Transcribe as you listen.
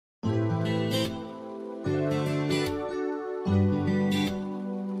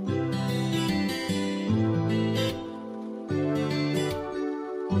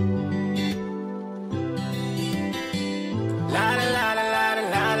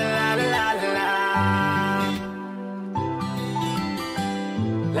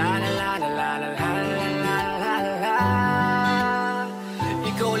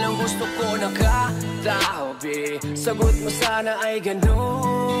Sagot mo sana ay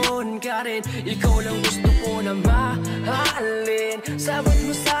ganun ka rin. Ikaw lang gusto ko na mahalin. Sagot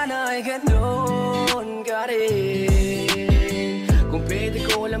mo sana ay ganun ka rin. Kung pwede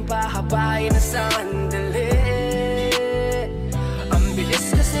ko lang pahabain na sandali. Ang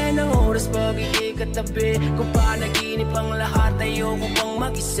bilis kasi ng oras pag ikikatabi. Kung panaginip ang lahat, ayoko pang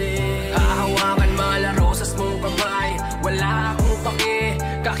mag-isip. Hahawakan mga rosas mong kamay. Wala akong pake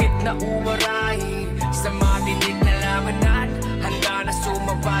kahit na umaray. Sa matinik na labanan, handa na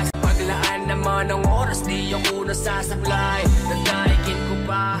sumabay. Sa paglaan naman ng oras, di ako nasasablay. Nagdaikin ko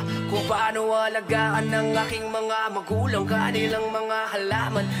pa kung paano alagaan ng aking mga magulang. Kanilang mga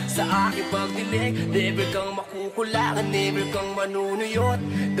halaman sa aking pagdilig. Never kang makukulangan, never kang manunuyot.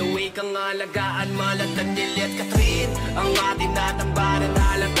 The way kang alagaan, malatag nilit Katrin. Ang ating natambaran,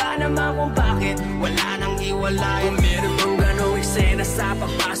 halaga naman kung bakit wala nang iwalay. Kung meron bang ganong eksena sa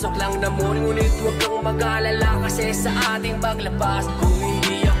pagpasok lang naman, ngunit huwag kang mag-alala kasi sa ating paglabas. Kung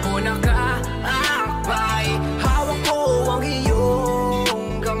hindi ako nakaakbay, hawak ko ang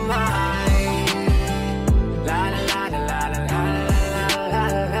iyong kamay. La la la la la la la la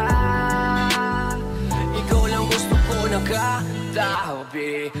la. Ikaw lang gusto ko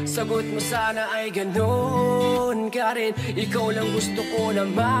nakatabi. Sagot mo sana ay ganun ka rin. Ikaw lang gusto ko na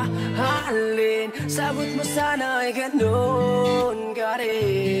mahalin. Sagot mo sana ay ganun ka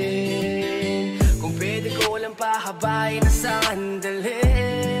rin. Kung pwede ko lang pahabain na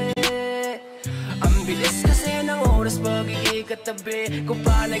sandali. Ang bilis kasi ng oras pag ikikatabi. Kung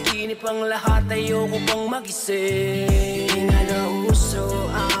panaginip ang lahat, ayoko pang mag-isip. Di nga nauso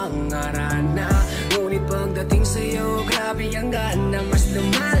ang arana, ngunit pagdating sa'yo, grabe ang gana. Mas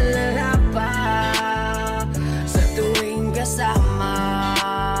lumalala pa sa tuwing kasama.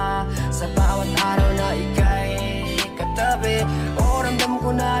 Sa bawat araw na ika'y katabi, o ramdam ko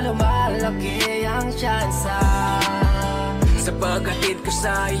na lumalaki ang tsansa. Sa paghatid ko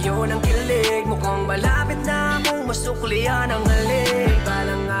sa iyo ng kilig, mukhang malapit na akong masuklian ang halik.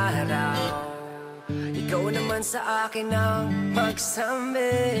 Balang araw, ikaw naman sa akin ang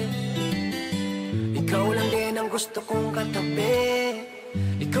magsambi. Ikaw lang din ang gusto kong katabi.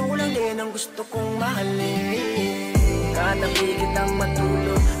 Ikaw lang din ang gusto kong mahalin. Katabi kitang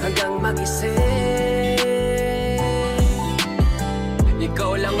matulog hanggang mag-isip.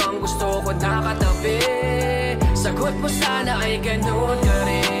 Ikaw lang ang gusto ko nakatabi. Sagot mo sana ay ganun ka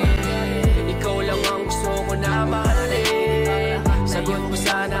rin. Ikaw lang ang gusto ko na mahalin. Sagot mo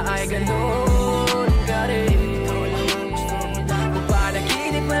sana ay ganun ka rin. Ikaw lang ang gusto ko na kung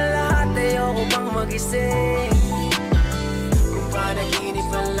panaginip ang lahat, ayoko bang mag-isip. Kung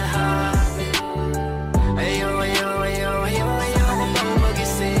panaginip ang lahat, ayoko bang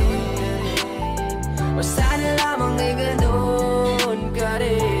mag-isip. O sana lamang ay ganun ka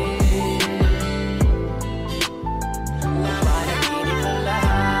rin.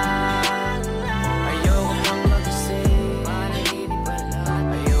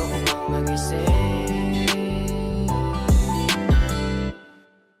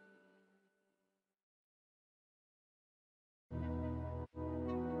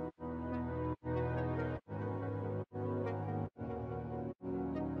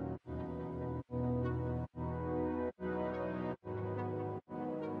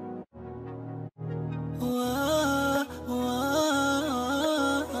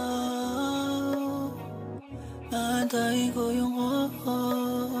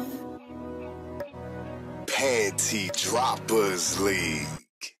 Panty Droppers League.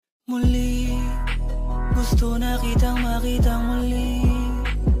 Muli, gusto na kitang makitang muli,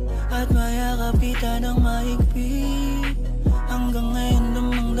 at mayakap kita ng mahigpit. Hanggang ngayon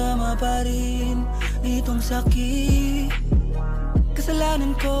damang-dama pa rin itong sakit.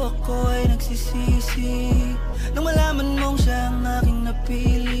 Kasalanan ko, ako ay nagsisisi nang malaman mong siya ang aking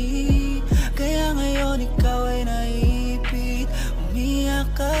napili. Kaya ngayon ikaw ay naipit, umiyak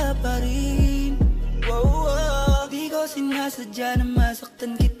ka pa rin. Di ko sinasadya na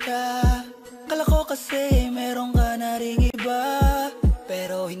masaktan kita. Kala ko kasi meron ka na ring iba,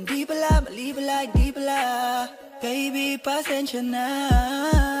 pero hindi pala, mali pala, hindi pala. Baby, pasensya na.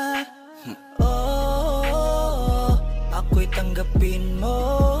 Ako'y tanggapin mo.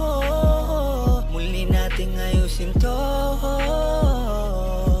 Muli nating ayusin to.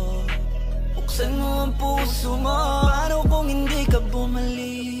 Buksan mo ang puso mo. Paano kung hindi ka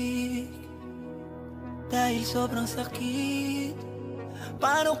bumalik? Dahil sobrang sakit.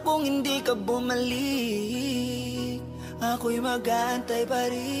 Paano kung hindi ka bumalik? Ako'y mag-aantay pa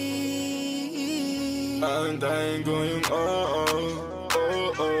rin. Aantayin ko yung yeah.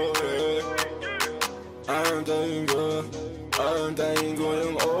 Aantayin ko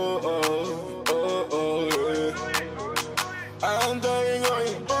yung yeah.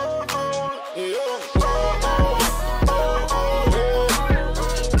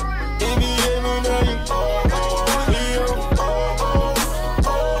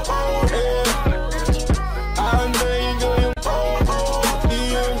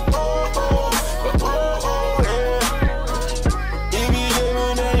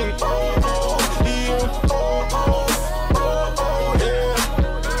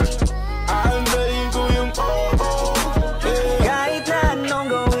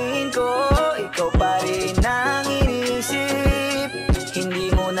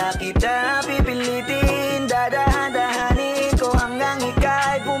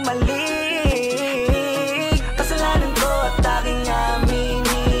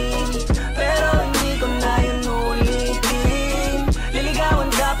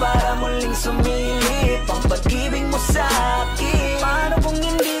 Sumilip ang pag-ibig mo sa akin. Paano kung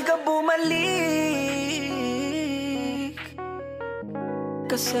hindi ka bumalik?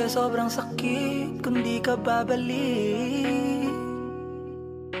 Kasi sobrang sakit kung di ka babalik.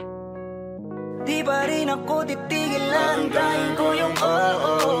 Di pa rin ako titigil, antayin ko yung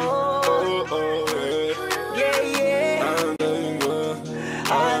yeah, yeah.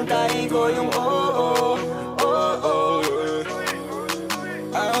 Antayin ko yung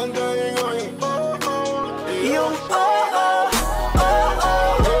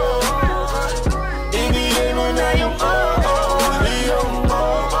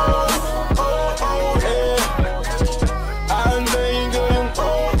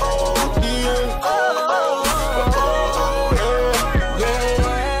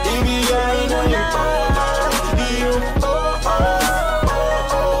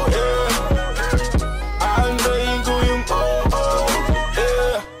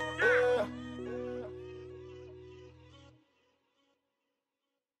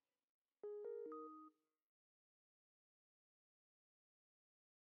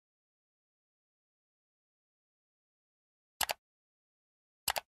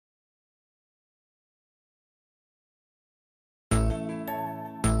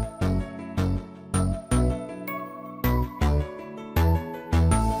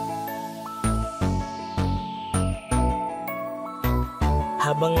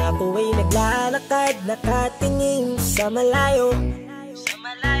Habang ako ay naglalakad, nakatingin sa malayo,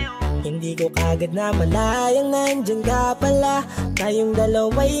 hindi ko kagad na malayang nandyan ka pala. Tayong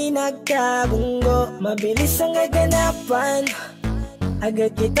dalawa'y nagkabunggo, mabilis ang aganapan,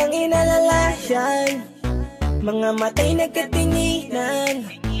 agad kitang inalalayan. Mga matay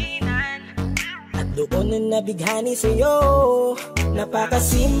nagkatinginan, at doon na nabighani sa'yo.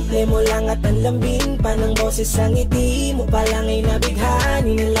 Napakasimple mo lang at ang lambing pa ng boses, ang ngiti mo pa lang ay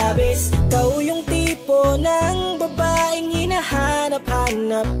nabighani ng labis. Ikaw yung tipo ng babaeng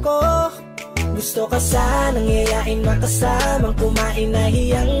hinahanap-hanap ko. Gusto ka sanang yayain, makasamang kumain,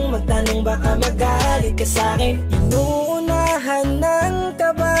 nahiyang magtanong baka magalit ka sa'kin. Inuunahan ng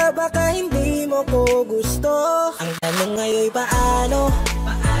kaba, baka hindi mo ko gusto. Ang tanong ngayon, paano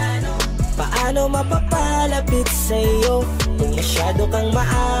mapapalapit sa'yo kung masyado kang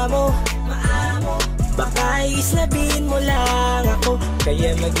maamo? Baka islabin mo lang ako,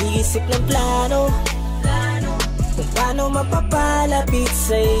 kaya mag-iisip ng plano kung paano mapapalapit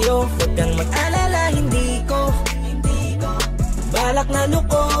sa'yo. Huwag kang mag-alala, hindi ko balak na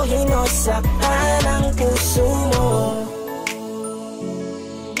lukohin o saktan ang puso mo.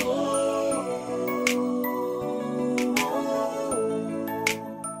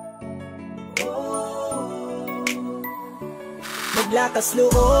 Lakas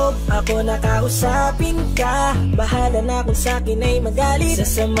loob, ako nakausapin ka. Bahala na kung sa'kin ay magalit,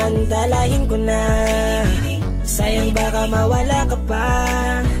 sasamantalahin ko na. Sayang baka mawala ka pa.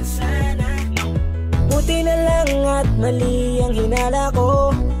 Buti na lang at mali ang hinala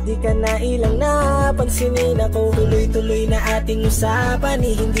ko, di ka na ilang napansinin ako. Tuloy-tuloy na ating usapan,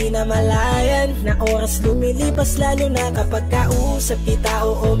 hindi na malayan. Na oras lumilipas lalo na kapag kausap kita.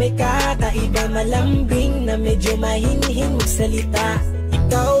 Oo, may kakaiba, malambing na medyo mahinhin magsalita.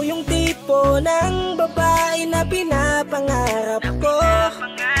 Ikaw yung tipo ng babae na pinapangarap ko.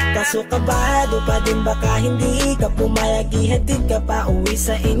 Kaso kabado pa din, baka hindi ka pumayag, ihatid ka pa uwi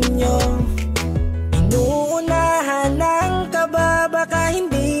sa inyo. Inuunahan ng kaba, baka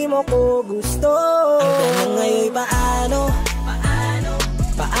hindi mo ko gusto. Ang tanong ngayon,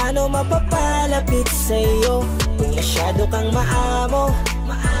 paano mapapalapit sa'yo kung masyado kang maamo?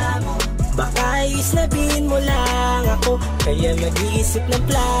 Baka islabin mo lang ako, kaya mag-iisip ng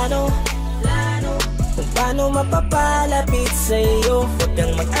plano kung paano mapapalapit sa'yo. Huwag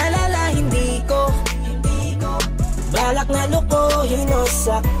kang mag-alala, hindi ko balak na lukuhin o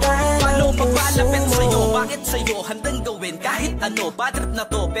saktan Paano ang puso papalapit mo? sa'yo? Bakit sa'yo handang gawin kahit ano? Bad trip na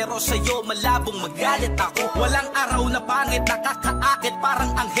to, pero sa'yo malabong magalit ako. Walang araw na pangit, nakakaakit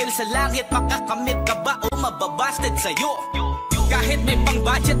parang anghel sa langit. Makakamit ka ba o mababasted sa'yo? Kahit may pang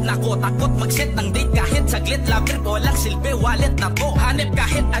budget na ko, takot mag-set ng date kahit saglit. Love trip, walang silbi, wallet na to. Hanip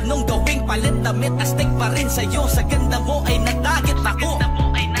kahit anong gawing palit, damit astig pa rin sa'yo. Sa ganda mo ay natagit ako.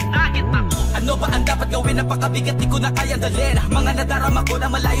 Ano ba ang dapat gawin? Napakabigat, di ko na kayang dalhin. Mga nadarama ko na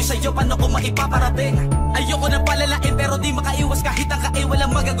malayo sa'yo, paano ko maipaparating? Ayoko na palalain pero di makaiwas kahit ang kae.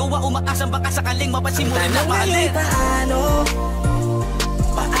 Walang magagawa, umaasang baka sakaling mapansin mo rin na mahalin.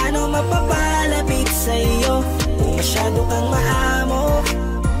 Paano mapapalapit sa'yo kung masyado kang maamo?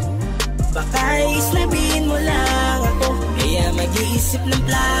 Baka islabin mo lang ako, kaya mag-iisip ng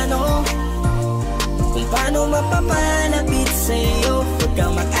plano kung paano mapapalapit sa'yo. Huwag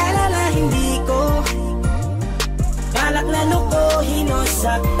kang mag-alala, hindi ko balak na lukuhin o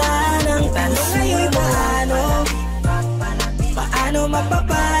saktan ang tanong ngayon. Paano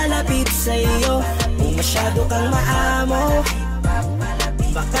mapapalapit sa'yo kung masyado kang maamo?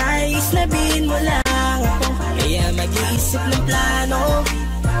 Baka islabin mo lang ako, kaya mag-iisip ng plano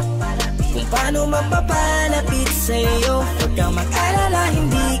kung paano mapapalapit sa'yo. Huwag kang mag-alala,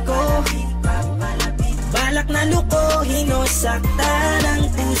 hindi ko balak na lukuhin o saktan ang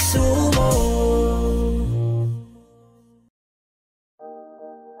puso mo.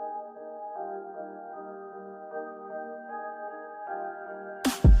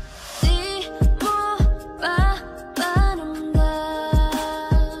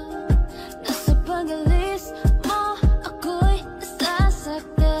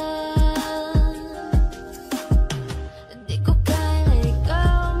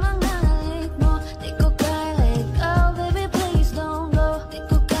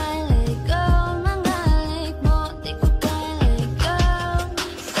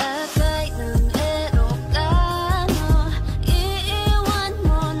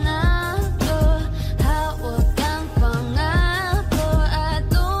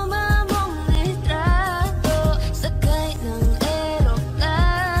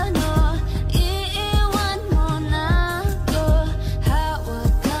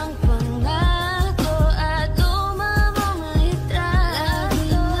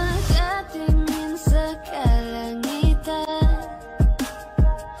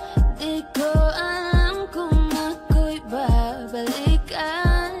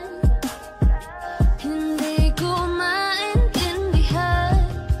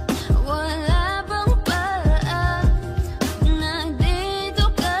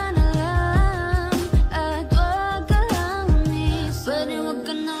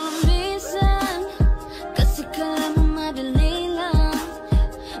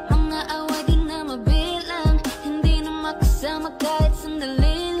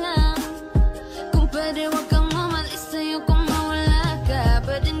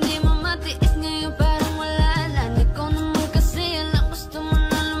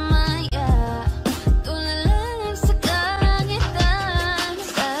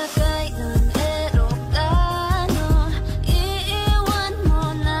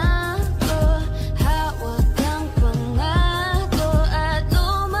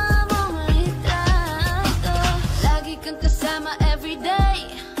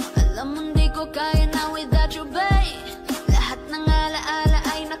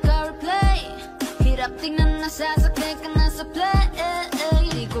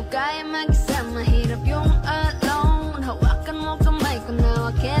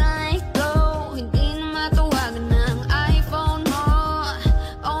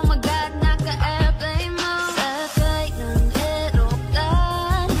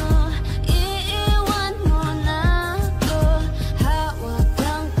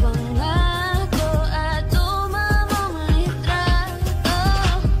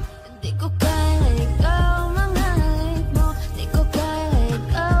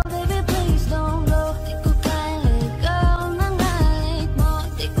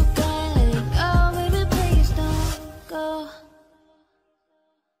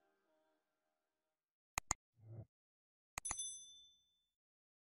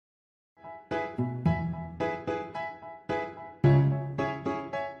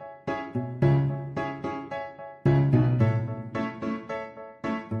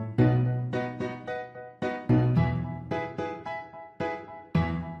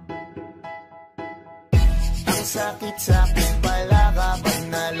 Sakit-sakit pala kapag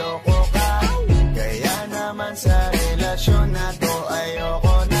naloko ka. Kaya naman sa relasyon na to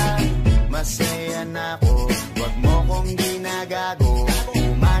ayoko na. Masaya na ako, wag mo kong ginagago.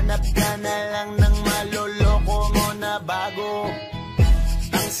 Umanap ka na lang ng maloloko mo na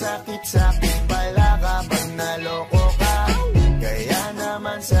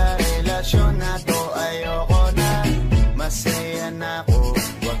naman sa relasyon na to, ayoko na. Masaya na ako,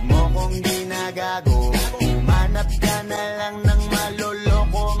 wag mo kong ginagago. Manap ka na lang ng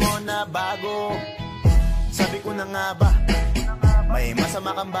maloloko mo na bago. Sabi ko na nga ba, may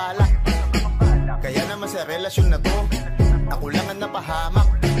masama kang balak. Kaya naman sa relasyon na to, ako lang ang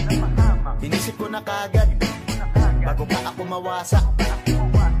napahamak. Inisip ko na kagad, bago pa ako mawasak.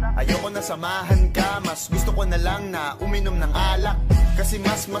 Ayoko na samahan ka, mas gusto ko na lang na uminom ng alak. Kasi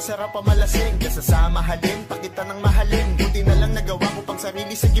mas masarap pa malasing kaysa sa mahalin, pakita ng mahalin. Buti na lang nagawa ko pang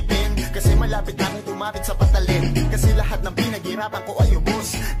sarili sigipin, kasi malapit na akong tumapit sa patalin. Kasi lahat ng pinaghirapan ko ay ubos,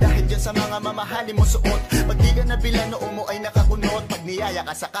 dahil dyan sa mga mamahali mo suot. Pag di ka nabila noo mo ay nakakunot, pag niyaya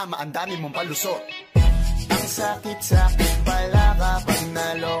ka sa kama ang dami mong palusot. Ang sakit-sakit pala kapag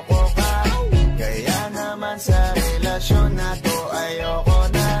naloko ka. Kaya naman sa relasyon na to, ayoko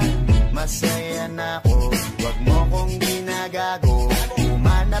na. Masaya na ako, wag mo kong ginagago.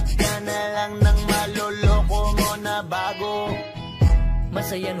 Umanap ka na lang ng maloloko mo na bago.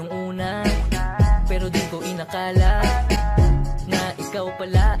 Masaya nung una, pero di ko inakala na ikaw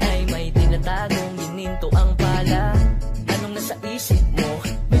pala ay may tinatagong gininto ang pala. Anong nasa isip mo?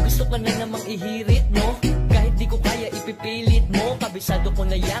 May gusto ka na namang ihirit, no? Kahit di ko kaya ipipilit mo, kabisado ko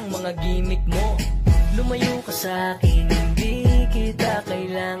na yang mga gimmick mo. Lumayo ka sa'kin, hindi kita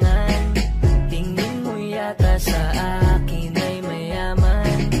kailangan. Tingin mo yata sa akin ay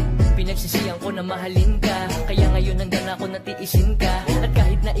mayaman. Pinagsisiyan ko na mahalin ka, kaya ngayon hanggang ako natiisin ka. At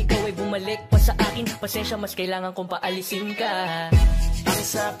kahit na ikaw ay bumalik pa sa akin, pasensya mas kailangan kong paalisin ka. Ang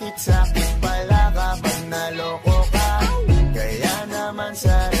sakit-sakit pala kapag naloko ka. Kaya naman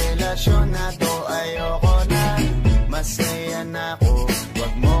sa relasyon na to, ayoko na. Masaya na ako,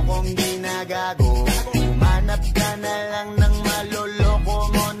 wag mo kong ginagago. Umanap ka na lang ng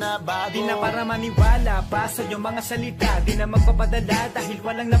maloloko mo na bago. Di na para maniwala, basa yung mga salita. Di na magpapadala dahil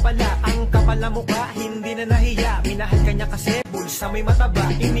walang napala. Ang kapal na mukha, hindi na nahiya. Minahal ka niya kasi bulsa may mataba.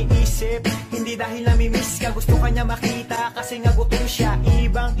 Iniisip, hindi dahil namimiss ka. Gusto ka niya makita kasi nga gutom siya.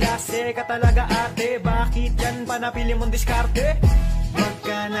 Ibang klase ka talaga ate, bakit yan pa napili mong diskarte? Huwag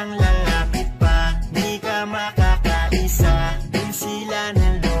ka nang lalapit pa, di ka makakaisa. Dun sila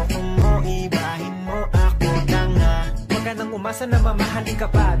naloko mo, ibahin mo ako tanga. Huwag ka nang umasa na mamahalin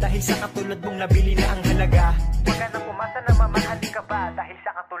ka pa, dahil sa katulad mong nabili na ang halaga. Huwag ka nang umasa na mamahalin ka pa, dahil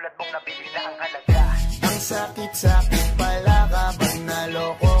sa katulad mong nabili na ang halaga. Ang sakit-sakit pala kapag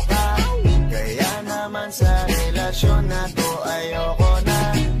naloko ka. Kaya naman sa relasyon na to, ayoko na.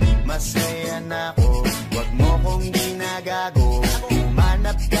 Masaya na ako, wag mo kong ginagago.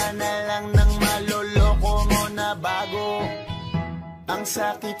 Umanap ka na lang ng maloloko mo na bago. Ang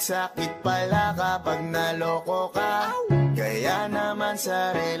sakit-sakit pala kapag naloko ka. Kaya naman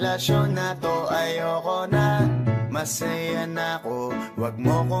sa relasyon na to, ayoko na. Masaya na ako, wag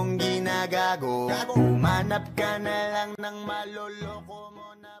mo kong ginagago. Umanap ka na lang ng maloloko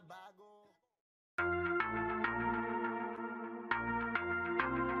mo na bago.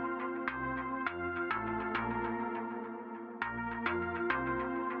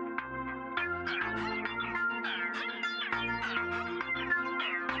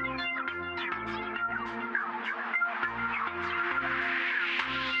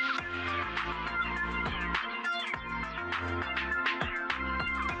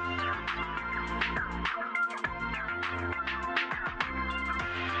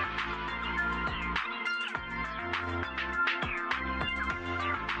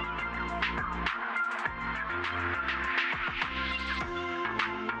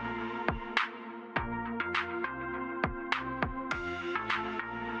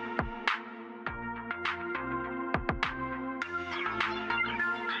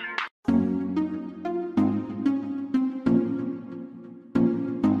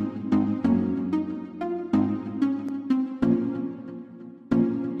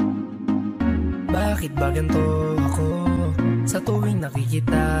 Bakit ba ganito ako? Sa tuwing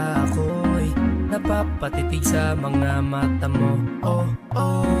nakikita ako'y napapatitig sa mga mata mo. Oh,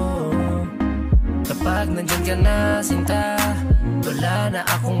 oh. Kapag nandyan ka na, sinta, wala na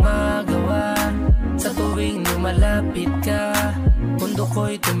akong magawa. Sa tuwing lumalapit ka, mundo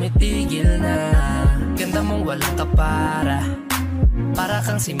ko'y tumitigil na. Ganda mong walang kapara, para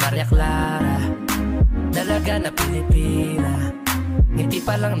kang si Maria Clara, dalaga na Pilipina. Ngiti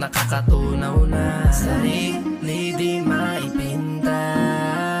pa lang nakakatunaw na. Sarili di maipinta,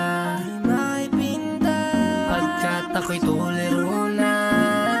 pagkat ako'y tuliro na.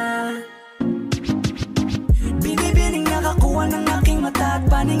 Binibining nakakuha ng aking mata at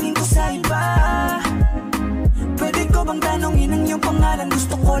paningin ko sa iba. Pwede ko bang tanongin ang iyong pangalan?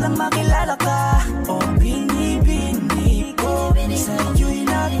 Gusto ko lang makilala ka. O binibini ko, sa iyo'y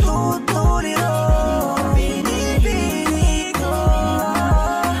natutuliro. Binibini ko,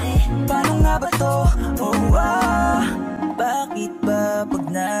 paano nga ba to? Oh, bakit ba pag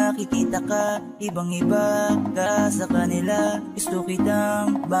nakikita ka, ibang-iba ka sa kanila? Gusto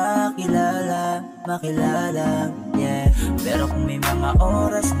kitang makilala, yeah. Pero kung may mga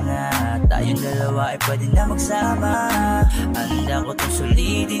oras na tayong dalawa ay pwede na magsama, handa ko itong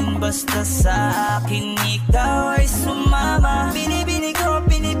sulitin basta sa akin ikaw ay sumama. Binibini ko,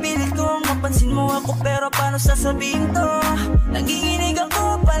 pinipilit kong mapansin mo ako, pero paano sasabihin to? Nanginginig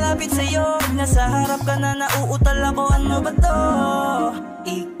ako palapit sa'yo, nasa harap ka na nauutal ako, ano ba to?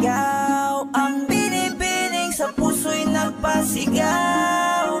 Ikaw ang binibining sa puso'y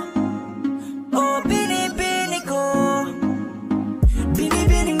nagpasigaw. Oh, binibini ko,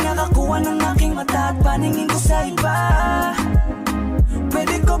 binibining nakakuha ng aking mata at paningin ko sa iba.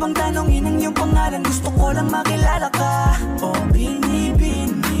 Pwede ko bang tanongin ang iyong pangalan? Gusto ko lang makilala ka. Oh,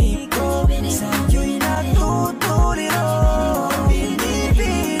 binibini ko, sa'yo'y natutuliro.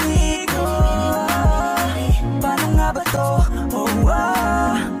 Binibini ko, paano nga ba to?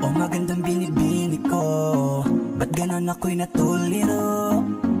 Oh, magandang binibini ko, ba't ganon ako'y natuliro?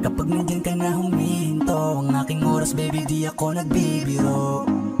 Kapag nandyan ka na huminto, ang aking oras baby di ako nagbibiro.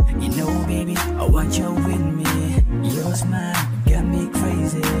 You know baby, I want you with me. Your smile got me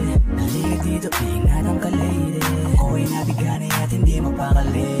crazy. Halika dito, ingatan ka lady. Ako'y nabigani at hindi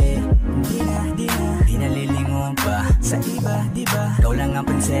mapakali. Di na lilingon pa sa iba, diba? Ikaw lang ang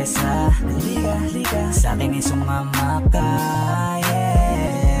prinsesa. Halika, sa'kin ay sumama ka,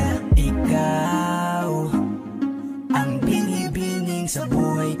 yeah. Ikaw ang binibining sa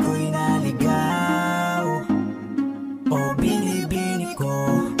buhay ko'y naligaw. Oh, binibini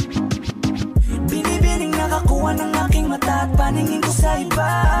ko, binibining nakakuha ng aking mata at paningin ko sa iba.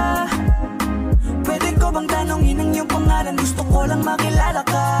 Pwede ko bang tanongin ang iyong pangalan? Gusto ko lang makilala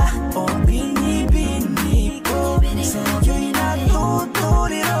ka. Oh, binibini ko, sa'yo'y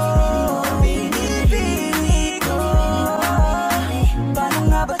natutuliro. Binibini ko, paano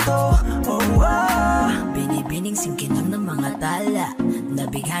nga ba to? Binibining singkinang ng mga tala,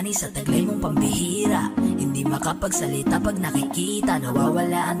 nabighani sa taglay mong pambihira. Hindi makapagsalita pag nakikita,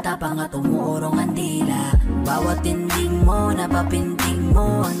 nawawala ang tapang at umuurong ang dila. Bawat tinding mo, napapinting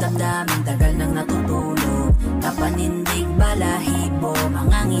mo, ang damdamin tagal nang natutulog. Napanindig balahibo,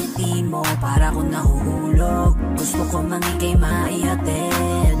 mga ngiti mo, para kong nahuhulog. Gusto ko mangikay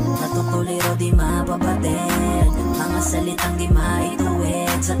maihatid, natutuliro di mapabatid. Mga salitang di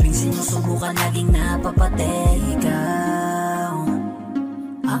maituwid, sa tuwing sinusubukan laging napapatid. Ikaw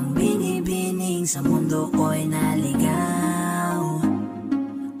ang binibining sa mundo ko'y naligaw.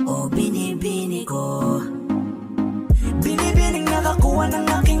 O binibini ko, binibining nakakuha ng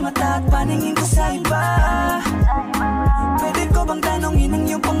aking mata at paningin ko sa iba. Pwede ko bang tanongin ang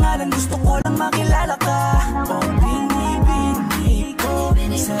iyong pangalan? Gusto ko lang makilala ka. O binibini ko,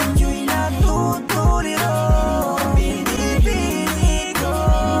 sa'yo'y natutuliro. Binibini ko,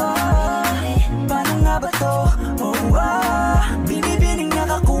 paano nga ba to? Binibining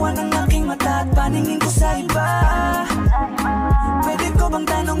nakakuha ng aking mata at paningin ko sa iba. Pwede ko bang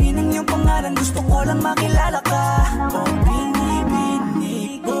tanongin ang iyong pangalan? Gusto ko lang makilala ka. Oh,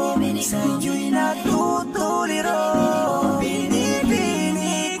 binibini ko, sa'yo'y natutuliro.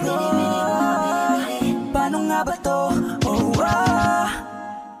 Binibini ko, paano nga ba to?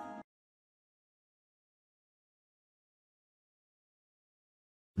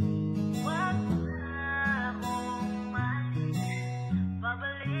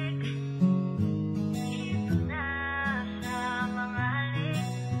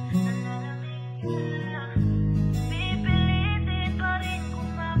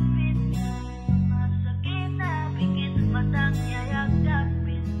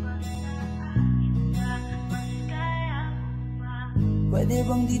 Pwede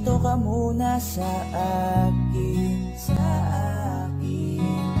bang dito ka muna sa akin,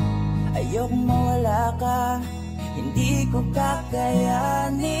 ayokong mawala ka, hindi ko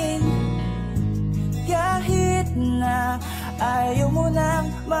kakayanin. Kahit na ayaw mo nang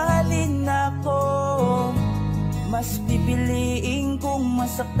mahalin ako, mas pipiliin kong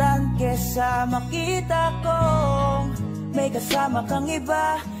masaktan kesa makita kong may kasama kang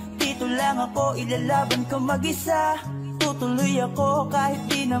iba. Dito lang ako, ilalaban ko mag-isa. Tutuloy ako kahit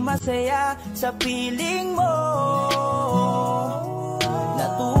di na masaya sa piling mo.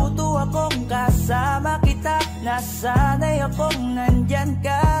 Natuto akong kasama kita, nasanay akong nandyan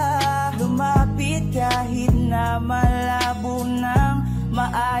ka. Lumapit kahit na malabo ng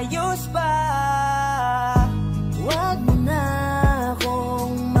maayos pa. Huwag mo na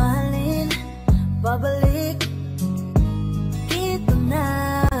akong mahalin, babalik. Dito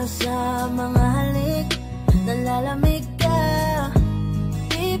na nalalamig ka.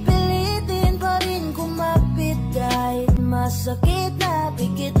 Pipilitin pa rin kumapit kahit masakit na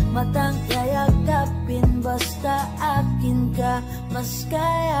pikit matang yayagapin. Basta akin ka, mas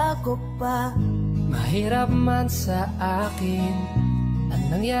kaya ko pa. Mahirap man sa akin ang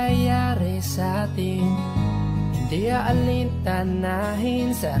nangyayari sa atin, hindi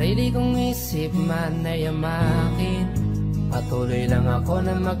aalintanahin, sarili kong isip man ay amakin. Patuloy lang ako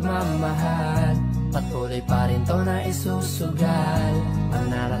na magmamahal, patuloy pa rin to na isusugal.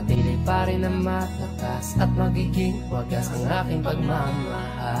 Mananatili pa rin na malakas at magiging wagas ang aking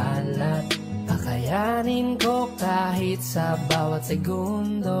pagmamahal. At kakayanin ko kahit sa bawat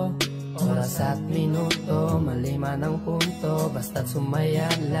segundo, oras at minuto, malima ng punto, basta't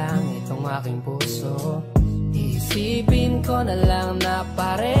sumaya lang itong aking puso. Isipin ko na lang na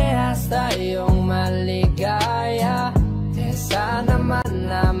parehas tayong maligaya, kesa naman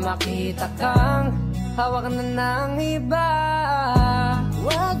na makita kang hawak na ng iba.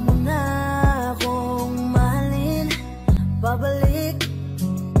 Wag mo na akong mahalin, babalik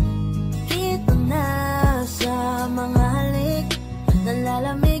kita na sa mga halik.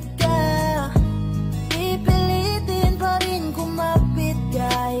 Nalalamig ka, pipilitin pa rin kumapit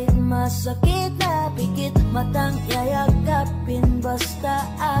kahit masakit na pikit matang yayagapin. Basta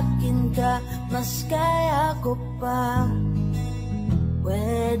akin ka, mas kaya ko pa.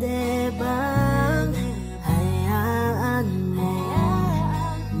 Pwede bang hayaan mo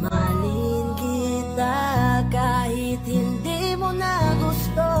mahalin kita kahit hindi mo na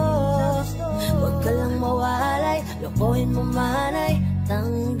gusto? Huwag ka lang mawalay, lokohin mo man ay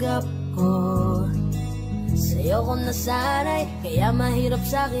tanggap ko. Sa'yo ko nasanay, kaya mahirap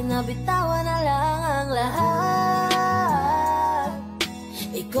sa'kin na bitawan na lang ang lahat.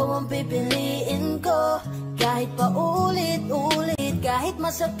 Ikaw ang pipiliin ko, kahit pa ulit-ulit, kahit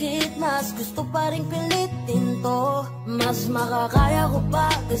masakit, mas gusto pa rin pilitin to. Mas makakaya ko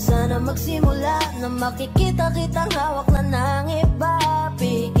pa, kesa na magsimula na makikita kitang hawak na ng iba.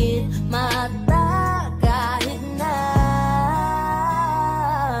 Pigil mata kahit na.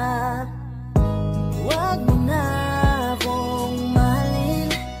 Wag mo na akong mahalin,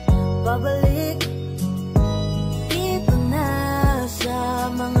 babalik dito na sa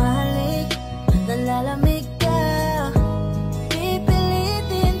mga halik. Nalalamig ka,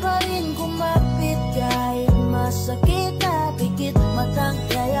 pipilitin pa rin kumapit kahit masakit na pikit matang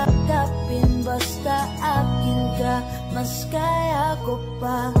yayakapin. Basta akin ka, mas kaya ko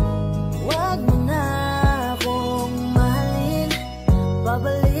pa. Wag mo na akong mahalin,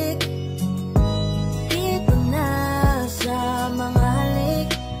 babalik dito na sa mga halik.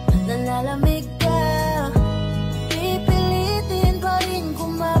 Nalalamig ka, pipilitin pa rin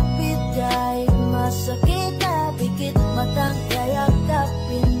kumapit kahit masakit na pikit matang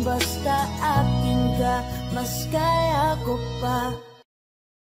yayakapin. Basta akin ka, mas kaya ko pa.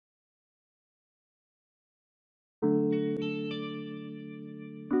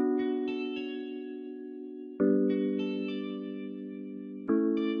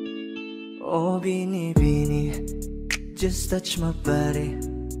 Oh, Bini, just touch my body.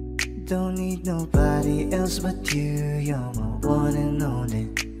 Don't need nobody else but you. You're my one and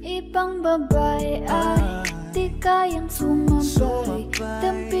only. Ibang babae ay di kayang sumabay.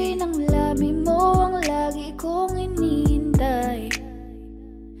 Dampi ng labi mo ang lagi kong inihintay.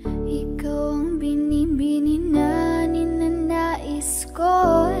 Ikaw ang binibini na ninanais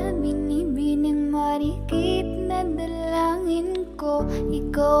ko, binibining marikit na dalangin ko.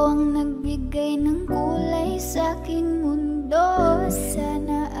 Ikaw ang nagbigay ng kulay sa aking mundo.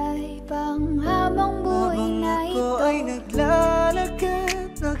 Sana ay panghabang buhay na ito. Ako ay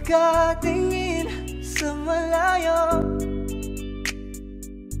naglalakad, nakatingin sa malayo.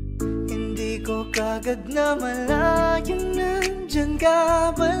 Hindi ko kagad na malayo, nandyan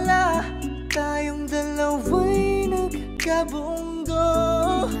ka pala. Tayong dalawa'y nagkabunggo.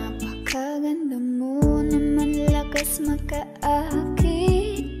 Napakaganda mo naman, lakas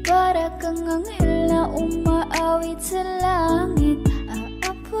makaakit. Para kang anghel na umaawit sa langit.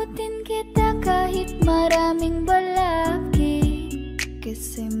 Aabutin kita kahit maraming balakid,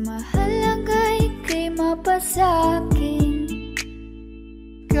 kasi mahalaga ika'y mapasakin.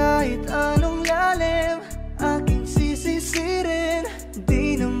 Kahit anong lalim, aking sisisirin.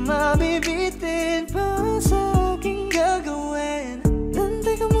 Di na mabibitin pa sa aking gagawin.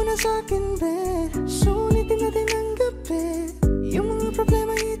 Nantay ka muna sa'kin, babe. Sulitin natin ang gabi, yung mga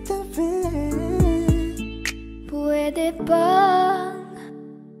problema itabi. Pwede bang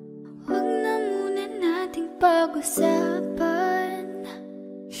huwag na muna nating pag-usapan?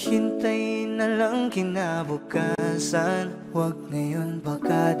 Hintayin na lang kinabukasan. Huwag ngayon,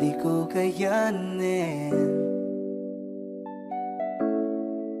 baka di ko kayanin.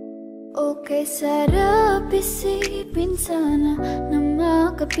 Kay sarap isipin sana na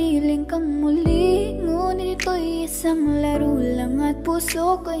makapiling kang muli. Ngunit ito'y isang laro lang at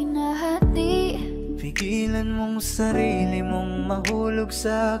puso ko'y nahati. Pigilan mong sarili mong mahulog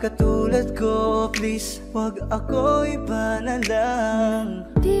sa katulad ko. Please, wag ako iba na lang.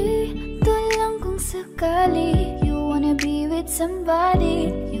 Dito lang kung sakali you wanna be with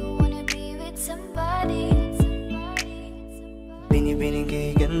somebody. You wanna be with somebody. Binibining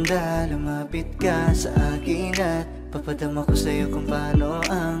kay ganda, lumapit ka sa akin at papadama ko sa'yo kung paano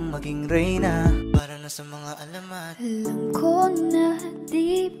ang maging reyna. Para na sa mga alamat. Alam ko na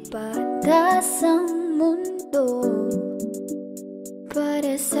di patas ang mundo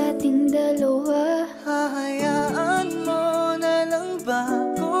para sa ating dalawa. Hahayaan mo na lang ba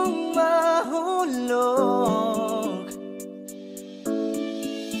kung mahulog?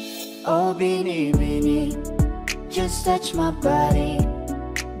 Oh binibini, just touch my body.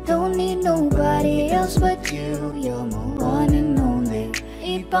 Don't need nobody else but you. You're my one and only.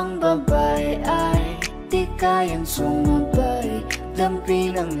 Ibang babae ay di kayang sumabay.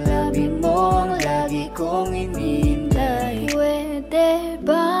 Dampi ng labi mo ang lagi kong inihintay. Pwede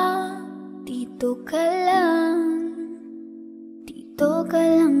ba dito ka lang? Dito ka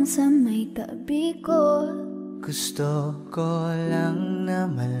lang sa may tabi ko. Gusto ko lang na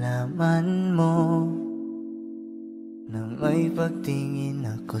malaman mo na may pagtingin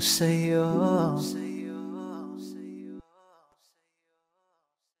ako sa'yo.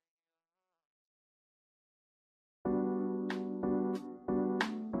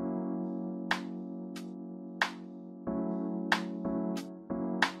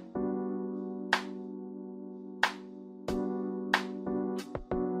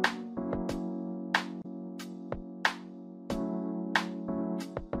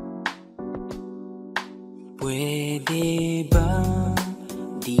 Pwede ba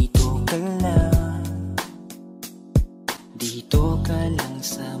dito ka lang? Dito ka lang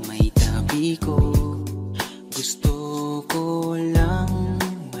sa may tabi ko. Gusto ko lang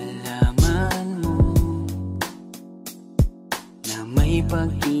malaman mo na may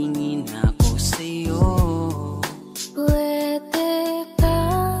pagtingin ako sa'yo. Pwede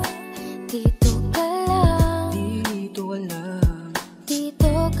ba dito ka lang? Dito ka lang.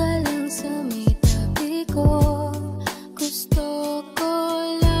 Dito ka lang sa may tabi ko. Gusto ko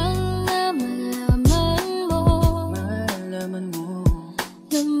lang na malaman mo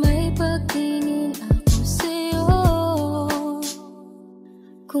na may pagtingin ako sa'yo.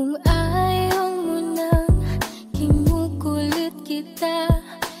 Kung ayaw mo nang kinukulit kita,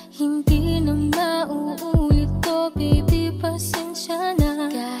 hindi na mauulit to, baby, pasensya na.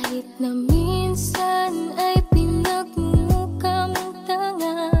 Kahit na minsan ay pinagmumukha mong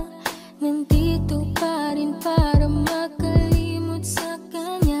tanga, nandito pa rin para makalimot sa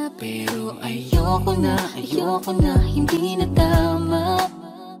kanya. Pero ayoko na, hindi na tama.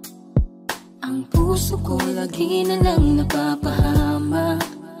 Ang puso ko lagi na lang napapahamak.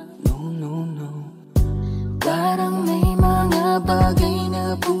 Parang may mga bagay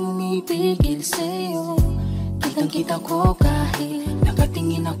na pumipigil sa'yo. Kitang-kita ko kahit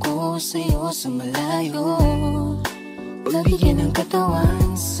nakatingin ako sa'yo sa malayo. Pagbigyan ng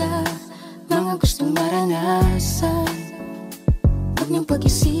katawan sa mga gustong maranasan, huwag niyong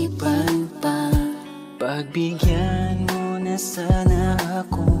pag-isipan pa. Pagbigyan mo na sana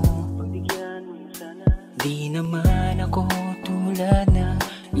ako. Di naman ako tulad na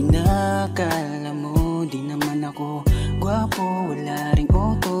inakala mo. Di naman ako gwapo, wala ring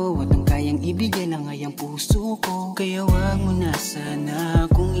auto, at ang kayang ibigay lang ay ang puso ko. Kaya wag mo na sana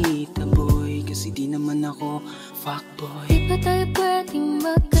akong itaboy, kasi di naman ako fuckboy. Di ba tayo pwedeng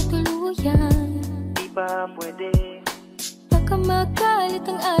magkatuluyan? Di ba pwede? Baka magalit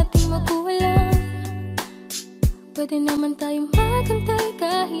ang ating magulang. Pwede naman tayong magantay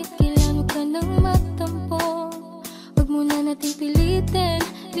kahit kailan mo ka nang magtampo. Huwag muna nating pilitin,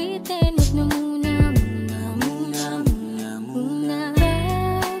 huwag na muna.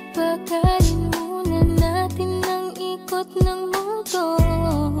 Papagayin muna natin ang ikot ng mundo.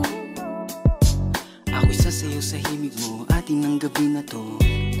 Ako'y sasayaw sa himig mo, atin ang gabi na to.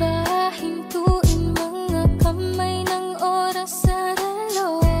 Pahintuin mga kamay ng oras sa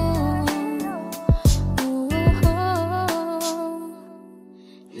relo.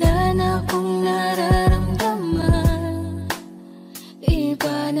 Wala na akong nararamdaman.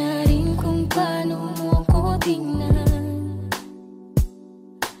 Iba na rin kung paano mo ko tingnan.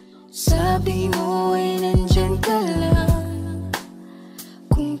 Sabi mo ay nandyan ka lang.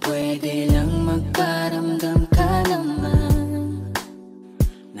 Kung pwede lang magparamdam ka naman.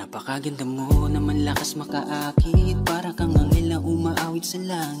 Napakaganda mo naman, lakas makaakit. Para kang anghel na umaawit sa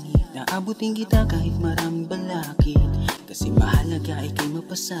langit. Naabutin kita kahit maraming balakid, kasi mahalaga ika'y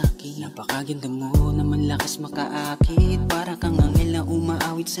mapasakit. Napakaganda mo naman, lakas makaakit. Para kang anghel na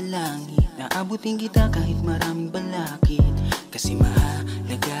umaawit sa langit. Naabutin kita kahit maraming balakid, kasi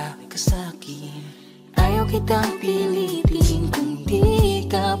mahalaga ka sa'kin. Ayaw kitang pilitin kung di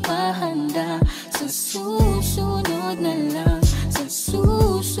ka pa handa. Sa susunod na lang, sa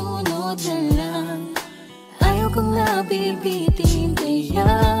susunod na lang. Ayaw kong nabibitin,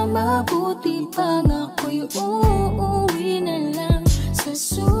 kaya mabuti pang ako'y uuwi na lang. Sa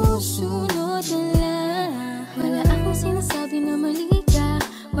susunod na lang. Wala akong sinasabi na mali ka,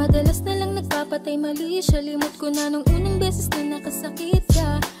 madalas na lang nagpapatay mali siya. Limot ko na nung unang beses na nakasakit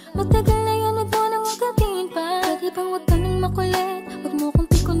ka. Matagal na yan, huwag mo nang magatingin pa. Pwede bang huwag ka nang makulit, huwag mo kong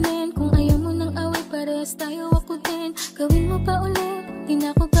pikunin. Kung ayaw mo nang away, parehas tayo ako din. Gawin mo pa ulit, di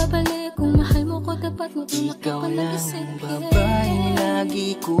na ako babalik. Kung mahal mo ko, dapat mo ikaw lang ang babaeng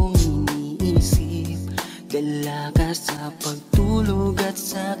lagi kong iniisip. Dala ka sa pagtulog at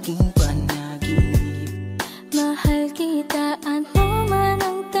sa aking panaginip. Mahal kita, ano man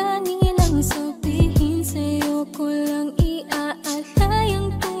ang kanilang sabihin. Sa'yo ko lang iaalay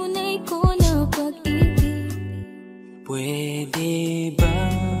ang tunay ko na pag-ibig. Pwede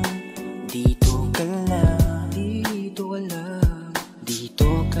bang dito ka lang, dito ka lang,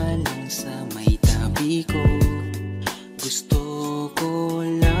 dito ka lang sa may tabi ko. Gusto ko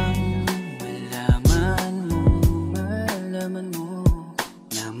lang malaman mo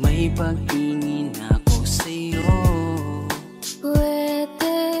na may pagtingin ako sa'yo.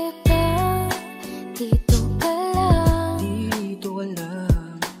 Pwede ba dito ka lang, dito ka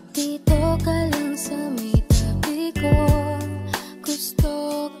lang, dito ka lang sa may tabi ko.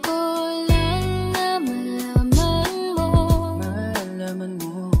 Gusto ko lang na malaman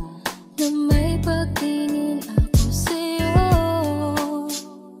mo na may pagtingin ako sa'yo.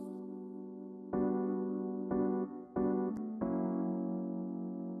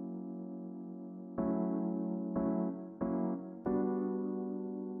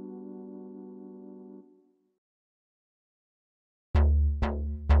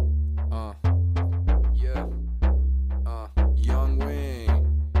 Yeah. Young Wing,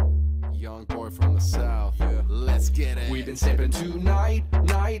 young boy from the south. Yeah. Let's get it. We've been sipping tonight,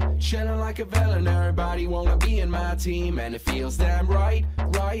 chilling like a villain. Everybody wanna be in my team, and it feels damn right.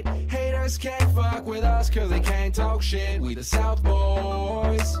 Haters can't fuck with us 'cause they can't talk shit. We the South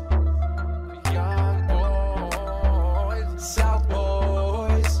Boys, young boys, South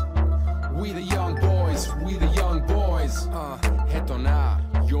Boys. We the young boys, we the young boys. Heto na,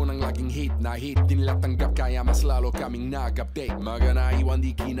 yun ang laging hit na hit. Di nila tanggap kaya mas lalo kaming nag-update. Mga naiwan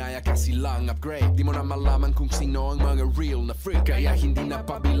di kinaya kasi lang upgrade. Di mo na malaman kung sino ang mga real na freak, kaya hindi na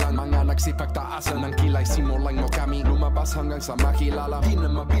pabilang mga nagsipagtaasan ng kilay. Simulan mo kami lumabas hanggang sa makilala. Di na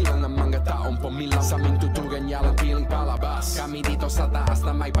mabilang ang mga taong pumilang sa aming tutugan, yalang piling palabas. Kami dito sa taas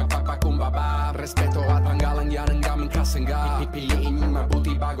na may pagpapakumbaba. Respeto at hanggalang yan ang aming kasangga. Pipiliin yung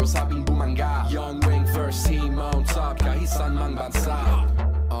mabuti bago sabing bumangga. Young Wing first team on top, kahit saan mang bansa.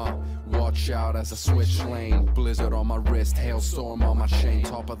 Watch out as I switch lane. Blizzard on my wrist, hailstorm on my chain.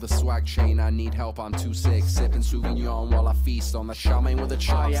 Top of the swag chain, I need help, I'm too sick. Sipping Sauvignon while I feast on the shaman with a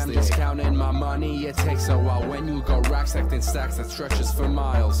chopstick. I am just counting my money, it takes a while. When you go racks, acting stacks that stretches for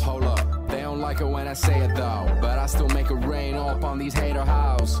miles. Hold up, they don't like it when I say it though, but I still make it rain up on these hater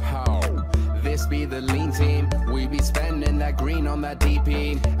house. How? This be the lean team, we be spending that green on that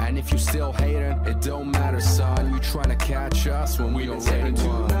DP. And if you still hating, it don't matter son. You tryna catch us when we don't rate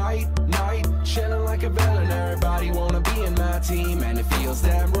tonight, chilling like a villain. Everybody wanna be in my team, and it feels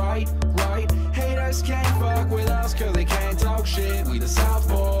damn right. Haters can't fuck with us 'cause they can't talk shit. We the South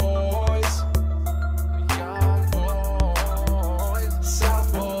Boys, young boys, South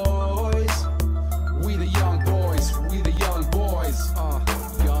Boys. We the young boys, we the young boys.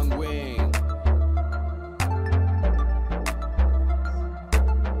 Young Wing.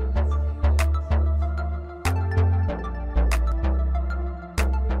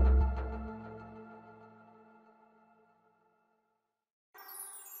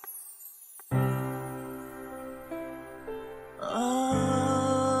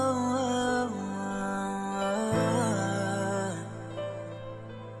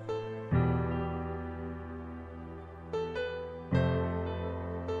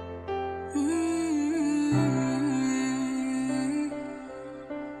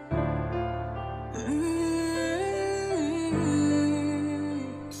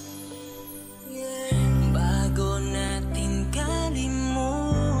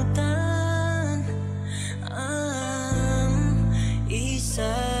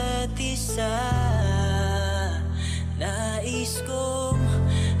 isa. Nais kong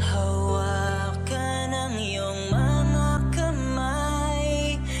hawakan ang iyong mga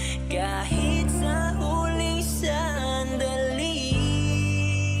kamay, kahit sa huling sandali.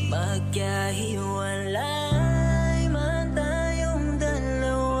 Magkahiwalay man tayong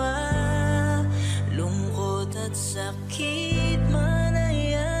dalawa, lungkot at sakit man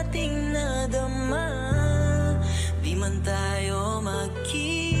ay ating nadama. Di man tayo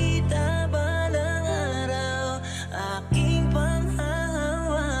magkita balang araw, aking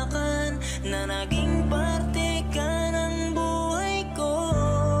panghahawakan na naging parte ka ng buhay ko.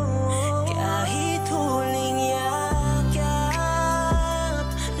 Kahit huling yakap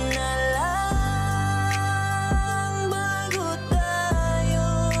na lang bago tayo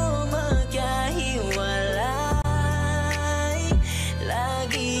magkahiwalay,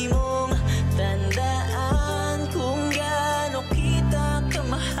 lagi mong tandaan kung gaano kita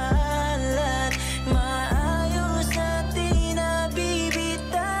kamahal at maayos natin na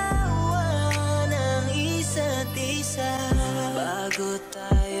bibitawan ang isa't isa bago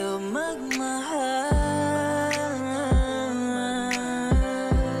tayo magmahal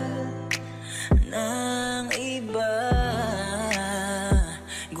ng iba.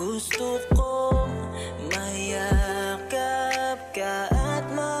 Gusto kong mayakap ka at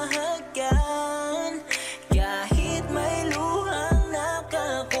mahagkan, kahit may luhang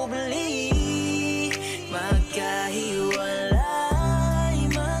nakakubli. Magkahiwalay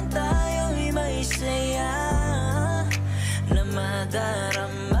man tayo'y may saya na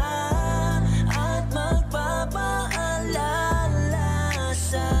madarama at magpapaalala.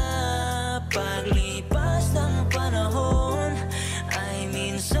 Sa paglipas ng panahon ay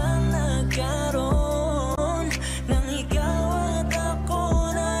minsan nagkaroon ng ikaw at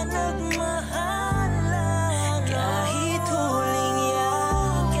ako na nagmahalan. Kahit huling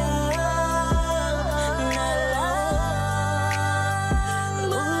yakap na lang,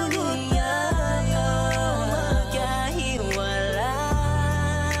 huling yakap,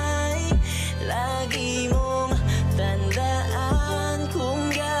 magkahiwalay, lagi mong tandaan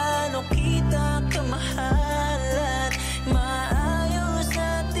kung gaano kita kamahal at maayos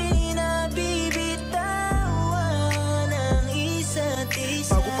natin na bibitawan ang isa't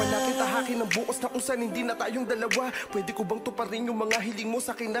isa. Bago pa natin tahakin ang buos na kung saan hindi na tayong dalawa, pwede ko bang tuparin yung mga hiling mo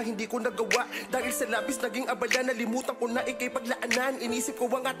sa akin na hindi ko nagawa? Dahil sa labis naging abala, nalimutan ko na ikay paglaanan. Inisip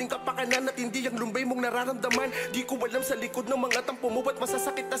ko ang ating kapakanan at hindi ang lumbay mong nararamdaman. Di ko alam sa likod ng mga tampo mo at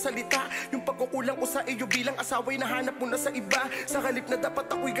masasakit na salita, yung pagkukulang ko sa iyo bilang asawa'y nahanap mo na sa iba. Sa halip na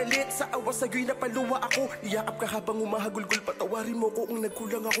dapat ako'y galit, sa awa sa'yo'y napaluwa ako. Iyakap ka habang umahagulgul, patawarin mo ko kung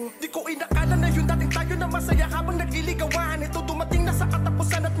nagkulang ako. Di ko inakala na yun dating tayo na masaya habang nagliligawan. Ito dumating na sa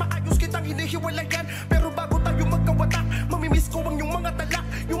katapusan at maayos kitang hinihiwalayan. Pero bago tayo magkawatak, mamimiss ko ang yung mga talak,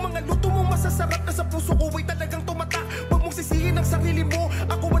 yung mga luto mo masasarap na sa puso ko ay talagang tumatak. Huwag mong sisihin ang sarili mo,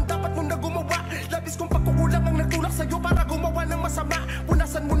 ako ang dapat mong nagumawa. Labis kong pagkukulang ang nagtulak sa'yo para gumawa ng masama.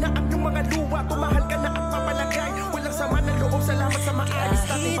 Punasan mo na ang yung mga luwa, tumahal ka na at papalagay. Walang sama ng loob, salamat sa maayos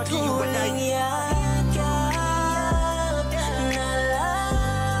nating paghihiwalay. Huling yakap na lang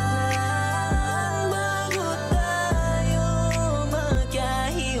bago tayo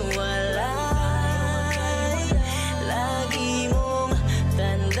magkahiwalay, lagi mong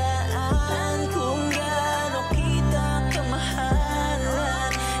tandaan kung gaano kita kamahal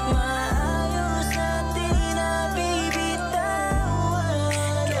at maayos natin na bibitawan.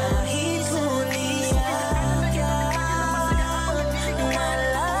 Kahit huling yakap na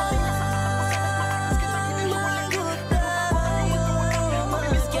lang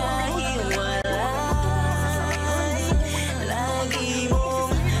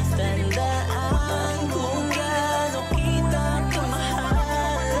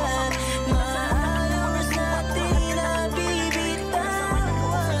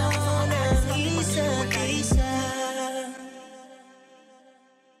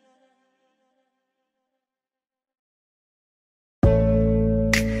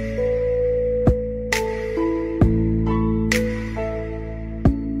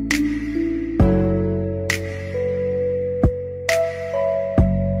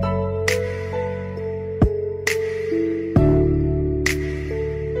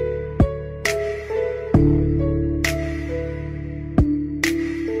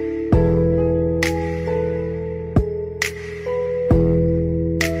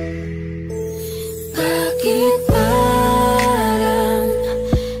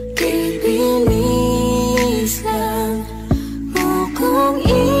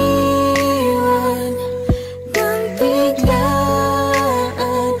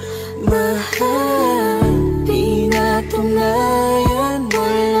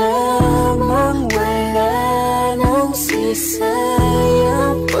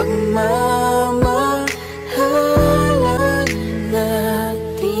Masayang pagmamahalan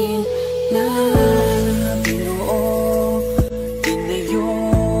natin na binuo, tinayo,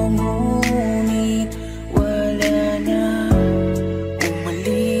 ngunit wala na.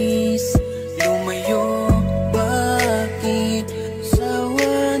 Umalis, lumayo, bakit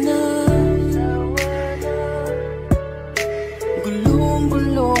sawa na?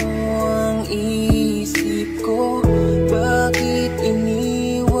 Gulong-gulo ang isip ko, bakit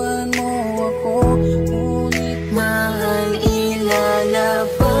iniwan mo ako? Ngunit mahal,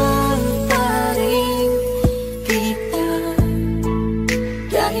 ilalaban pa rin kita,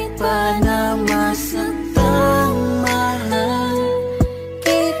 kahit pa na masaktan. Mahal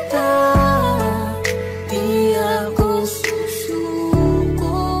kita, di ako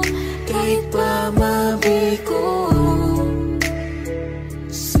susuko, kahit pa mabigo.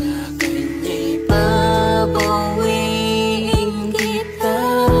 Sa kanya'y babawiin kita,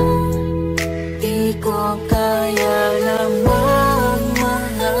 di ko kaya na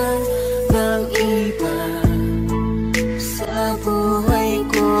magmahal ng iba. Sa buhay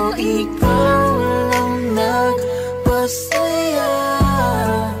ko, ikaw lang nagpasaya.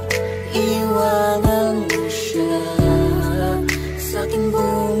 Iwanan mo siya, sa'kin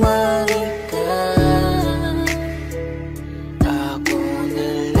bumalik ka. Ako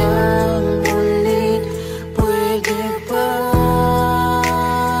na lang ulit, pwede ba?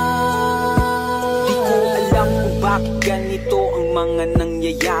 Di ko alam kung bakit ganito ang mga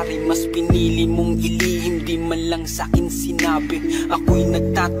nangyayari. Mas pinili mong ilihim, di man lang sa'kin sinabi. Ako'y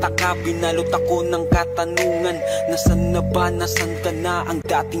nagtataka, binalot ako ng katanungan. Nasaan na ba, nasaan ka na ang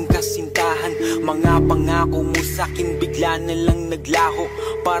dating kasintahan? Mga pangako mo sa'kin bigla na lang naglaho.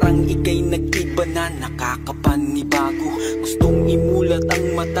 Parang ika'y nag-iba na, nakakapanibago. Gustong imulat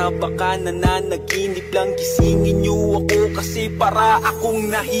ang mata, baka nananaginip lang. Gisingin niyo ako kasi para akong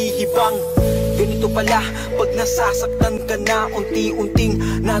nahihibang. Ganito pala pag nasasaktan ka na, unti-unting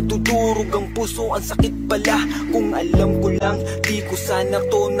nadudurog ang puso. Ang sakit pala, kung alam ko lang, di ko sana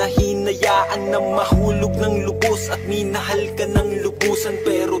to nahinayaan na mahulog ng lubos at minahal ka ng lubusan.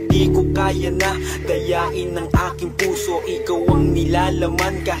 Pero di ko kaya na dayain ng aking puso. Ikaw ang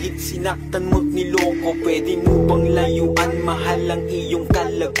nilalaman kahit sinaktan mo't niloko. Pwede mo bang layuan, mahal ang iyong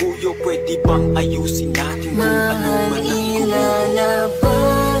kalaguyo? Pwede bang ayusin natin kung ano man ang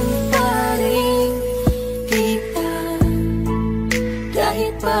ilalaban pa rin kita,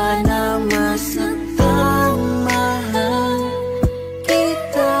 kahit pa na masaktan. Mahal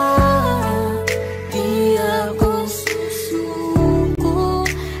kita, di ako susuko,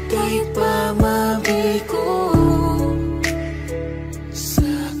 kahit pa mabigo. Sa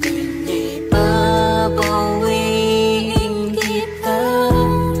kanya'y babawiin kita,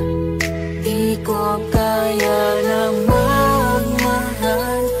 di ko kaya na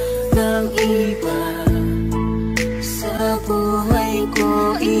magmahal ng iba. Sa buhay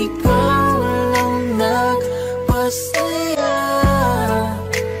ko, ikaw lang nagpasaya.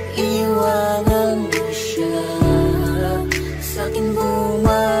 Iwanan mo siya, sa'kin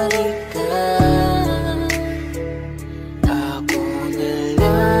bumalik ka. Ako na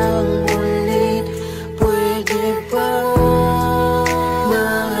lang ulit, pwede ba?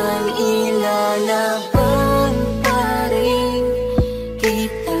 Mahal, ilalaban pa rin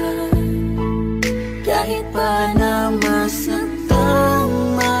kita, kahit pa na masaktan.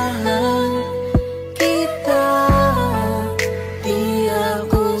 Mahal kita, di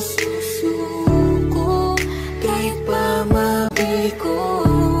ako susuko, kahit pa mabigo.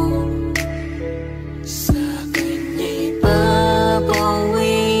 Sa kanya'y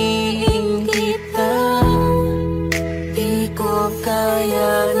babawiin kita, di ko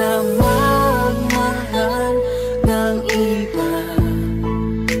kaya na magmahal ng iba.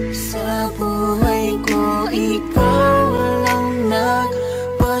 Sa buhay ko, ikaw lang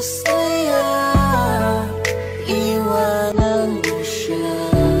nagpasaya. Iwanan mo siya,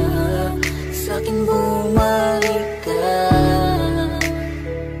 sa'kin bumalik ka.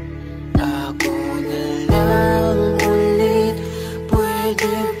 Ako na lang ulit,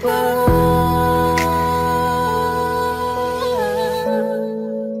 pwede ba?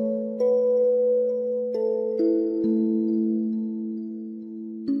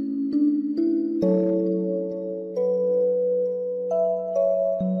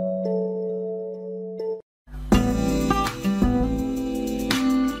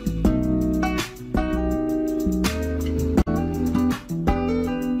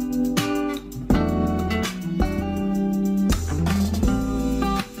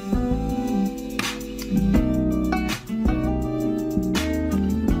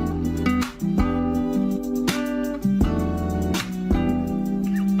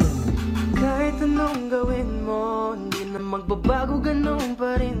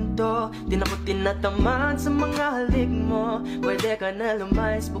 tinatamaan sa mga halik mo, pwede ka na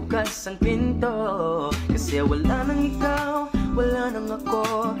lumayas, bukas ang pinto. Kasi wala nang ikaw, wala nang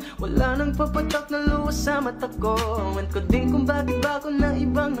ako, wala nang papatak na luha sa mata ko. Ewan ko din kung bakit ba ako na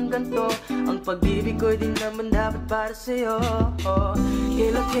ibang ng ganto. Ang pag-ibig ko'y di naman dapat para sa'yo.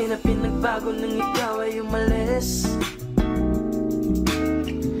 Kailan kayo na pinagbago nang ikaw ay umalis?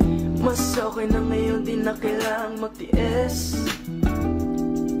 Mas okay na ngayon, di na kailangang magtiis.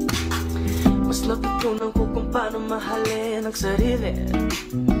 Mas natutunan ko kung paano mahalin ang sarili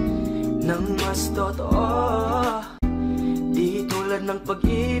nang mas totoo, di tulad ng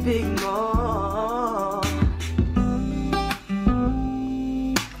pag-ibig mo.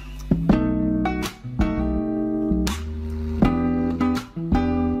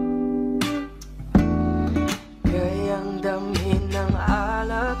 Kayang damhin ng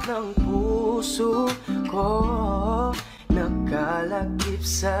alak ng puso ko, nagkalakip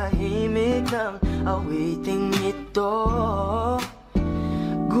sa himig ng awiting ito.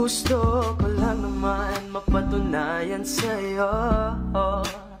 Gusto ko lang naman mapatunayan sa'yo,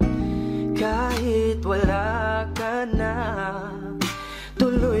 kahit wala ka na,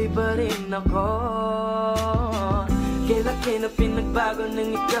 tuloy pa rin ako. Kailan kayo na pinagbago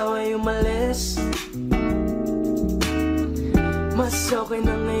nang ikaw ay umalis? Mas okay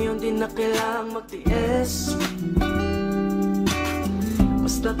na ngayon, di na kailangang magtiis.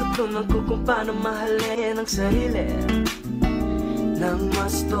 Mas natutunan ko kung paano mahalin ang sarili nang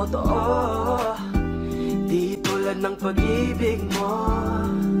mas totoo, di tulad ng pag-ibig mo.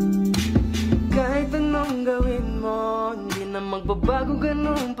 Kahit anong gawin mo, hindi na magbabago,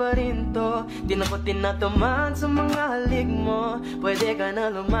 ganun pa rin to. Di na ko tinatamaan sa mga halik mo, pwede ka na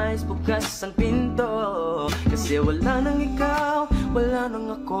lumayas, bukas ang pinto. Kasi wala nang ikaw, wala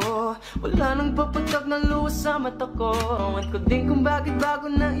nang ako, wala nang papatak na luha sa mata ko. Ewan ko din kung bakit bago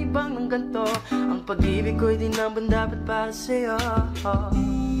na ibang ng ganto. Ang pag-ibig ko'y di naman dapat para sa'yo.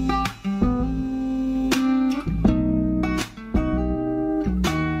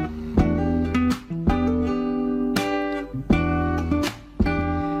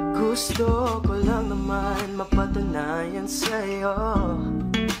 Gusto ko lang naman mapatunayan sa'yo,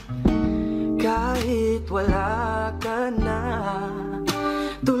 kahit wala ka na,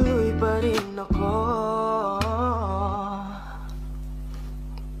 tuloy pa rin ako.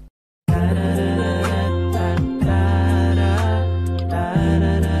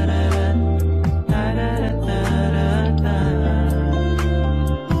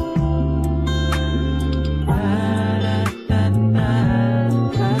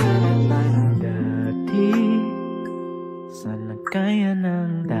 Kaya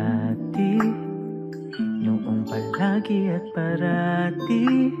ng dati, noong palagi at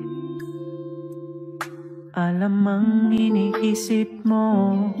parati, alam ang iniisip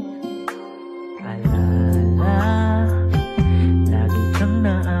mo, alala, lagi kang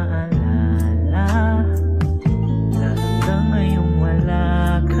naaalala, na hanggang ngayong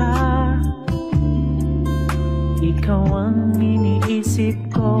wala ka. Ikaw ang iniisip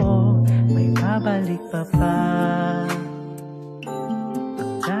ko, may babalik pa ba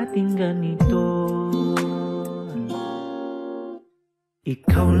dating ganito?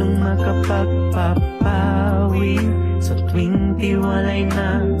 Ikaw lang makapagpapawi sa tuwing tiwalay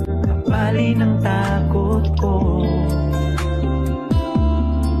na kapali ng takot ko.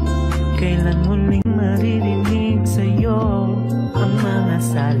 Kailan muling maririnig sa'yo ang mga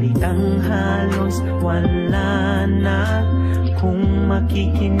salitang halos wala na? Kung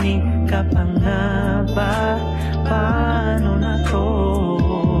makikinig ka pa nga ba, paano na to?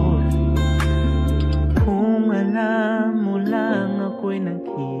 Kung alam mo lang ako'y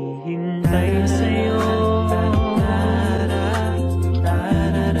naghihintay sa'yo.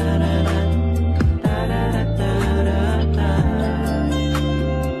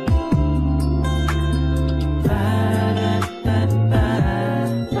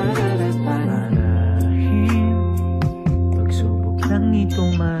 Marahil pagsubok lang ito,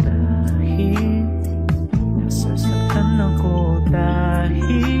 marahil nasasaktan ako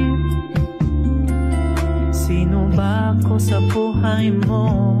dahil sino ba ako sa buhay mo?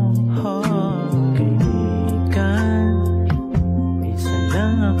 Kaibigan, isa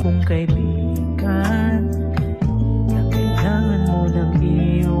lang akong kaibigan na kailangan mo nang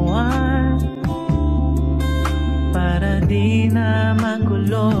iwan para di na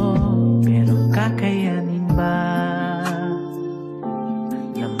magulo. Pero kakayanin ba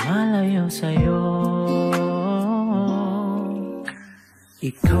na malayo sa'yo?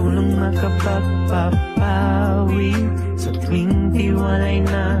 Ikaw lang makapagpapawi sa tuwing tiwalay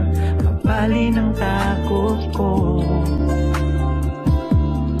na kapali ng takot ko.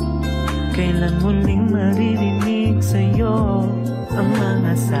 Kailan muling maririnig sa'yo ang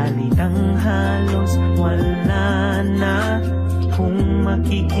mga salitang halos wala na? Kung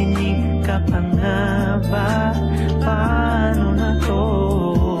makikinig ka pa nga ba, paano na to?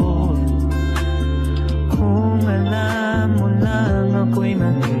 Kung alam mo lang ako'y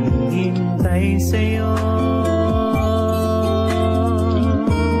maghihintay sa'yo.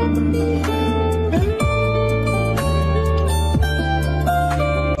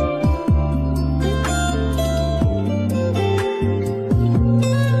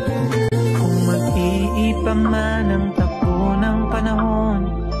 Man ang takbo ng panahon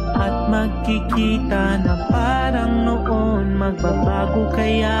at magkikita na parang noon, magbabago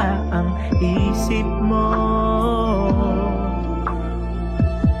kaya ang isip mo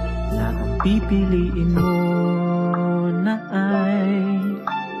na ang pipiliin mo na ay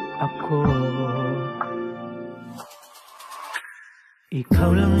ako. Ikaw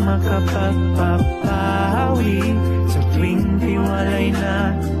lang makapagpapawi sa tuwing tiwalay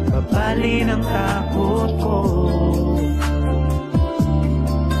na babali ng takot ko.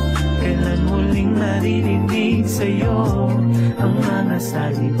 Kailan muling maririnig sa'yo ang mga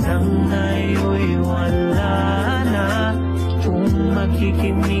salitang ngayon'y wala na? Kung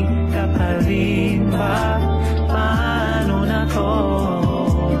makikinig ka pa rin ba, paano na to?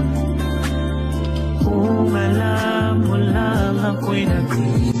 Kung alam mo lang ako'y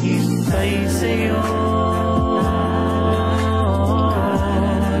naghihintay sa'yo.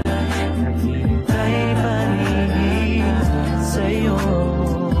 Naghihintay pa rin sa'yo.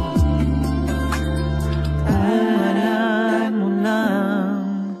 Kung alam mo lang.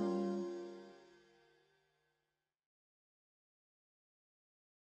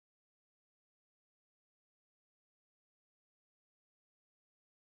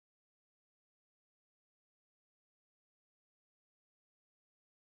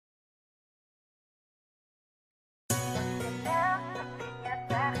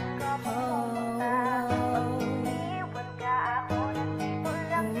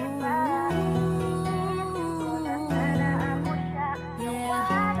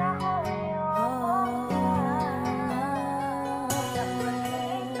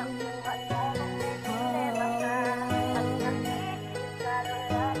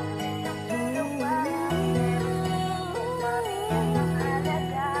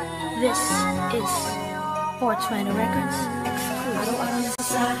 This is 420 Records. Araw-araw na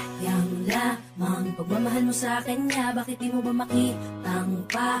sayang lamang pagmamahal mo sa akin nga. Bakit di mo ba makitang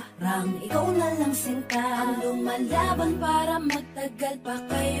parang ikaw na lang sinta ang lumalaban para magtagal pa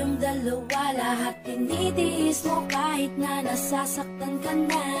kayong dalawa? Lahat tinitiis mo kahit na nasasaktan ka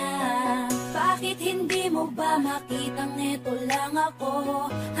na. Bakit hindi mo ba makitang eto lang ako?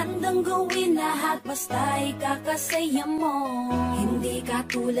 Handang gawin lahat basta ikakasaya mo. Hindi ka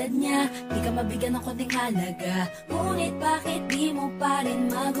tulad niya, di ka mabigyan ng konting halaga. Ngunit bakit di mo pa rin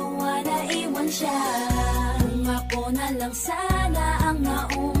magawa na iwan siya? Kung ako na lang sana ang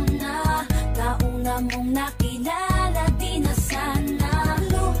nauna mong nakilala, di na sana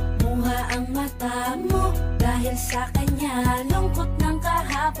lumuha ang mata mo dahil sa kanya. Lungkot ng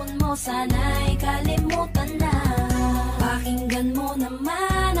kahapon mo, sana'y kalimutan na. Pakinggan mo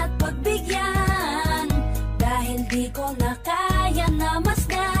naman at pagbigyan, dahil di ko na kaya na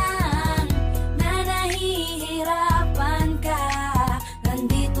masdan na nahihirapan ka.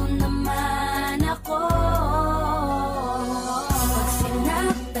 Nandito naman ako. Pag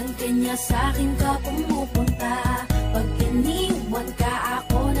sinaktan ka niya, sa'kin ka pumupunta. Pag iniwan ka,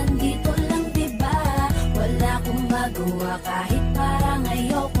 ako nandito lang, diba? Wala akong magawa kahit parang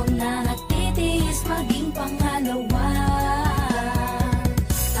ayoko na. Nagtitiis maging pangalawa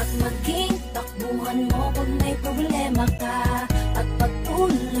at maging takbuhan mo pag may problema ka. At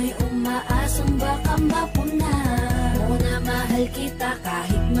patuloy umaasang baka mapuna mo na mahal kita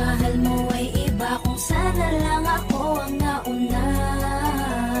kahit mahal mo ay iba. Kung sana lang ako ang nauna.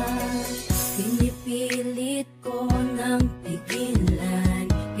 Pinipilit ko ng pigilan,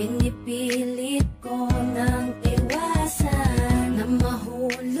 pinipilit ko ng iwasan na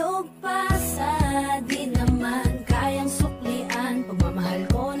mahulog pa sa di naman kayang suklian. Pagmamahal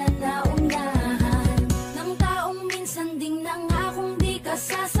ko na naunahan ng taong minsan ding nangakong di ka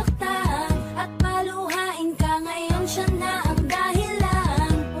sasaktan. At paluhain ka ngayon, siya na ang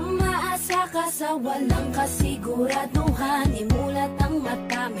dahilan. Umaasa ka sa walang kasiguraduhan. Imulat ang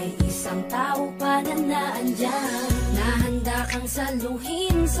mata, may isang tao pa na naandyan. Nahanda kang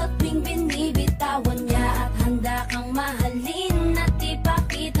saluhin sa tuwing binibitawan niya. At handa kang mahalin at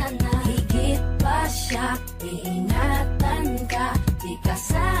ipakita na higit pa siya. Iingatan ka, di ka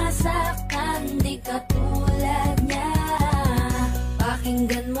sasaktan, di ka tulad niya.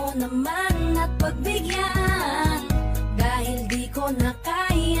 Pakinggan mo naman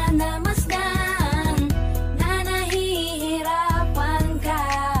di yan namasdan na nahihirapan ka.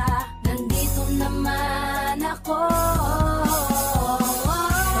 Nandito naman ako.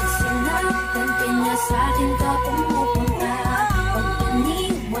 Pag sinaktan ka niya sa'kin ka pumupunta. Pag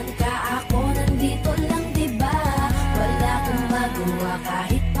iniwan ka ako, nandito lang diba? Wala kong magawa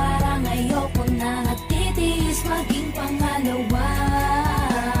kahit parang ayoko na. Nagtitiis maging pangalawa.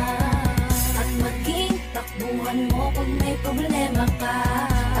 At maging takbuhan mo kung may problema ka.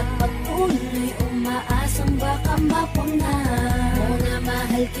 At patuloy umaasang baka mapuna. Muna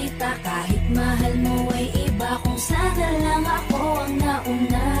mahal kita kahit mahal mo ay iba. Kung sana lang ako ang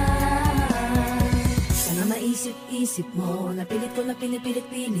nauna. Sana maisip-isip mo, napilit ko na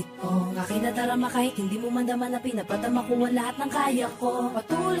pinipilit-pilit ko. Ang aking nadarama kahit hindi mo mandama na pinapadama ko ang lahat ng kaya ko.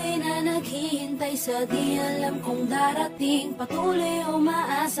 Patuloy na naghihintay sa di alam kung darating. Patuloy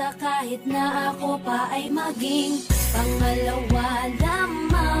umaasa kahit na ako pa ay maging pangalawa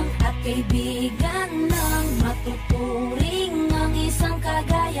lamang. At kaibigan ng matuturing ang isang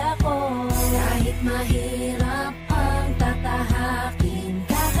kagaya ko. Kahit mahirap ang tatahakin,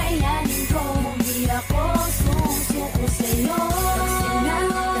 kakayanin ko. Hindi ako susuko sa'yo. Pag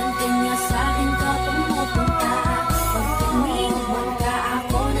sinaktan ka niya sa'kin ka pumupunta. Pag iniwan ka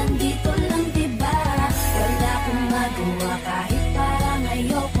ako, nandito lang diba? Wala kong magawa kahit parang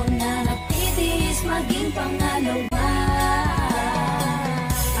ayoko na. Nagtitiis maging pangalawa.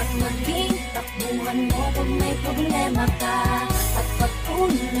 At maging takbuhan mo kung may problema ka. At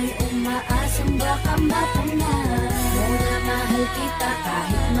patuloy umaasang baka mapuna. Muna mahal kita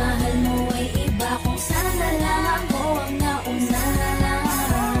kahit mahal mo ay iba. Kung sana lang ako ang nauna.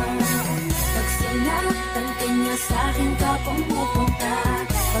 Pag sinaktan ka niya sa'kin ka pumupunta.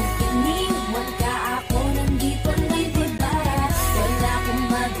 Pag iniwan ka ako, nandito lang diba? Wala kong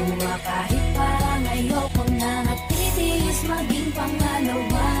magawa kahit parang ayoko na. Nagtitiis maging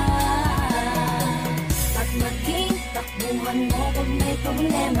pangalawa. At maging takbuhan mo kung may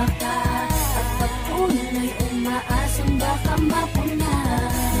problema ka. At patuloy umaasang baka mapuna.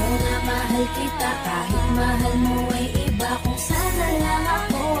 Muna mahal kita kahit mahal mo ay iba. Kung sana lang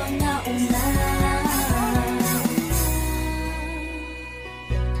ako ang nauna.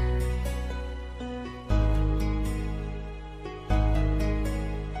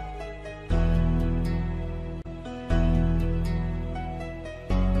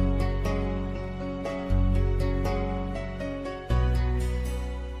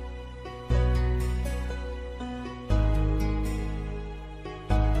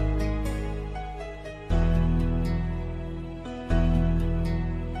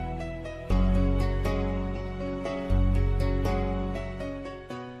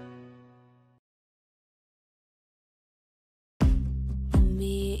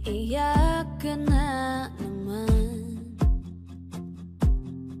 Umiiyak ka na naman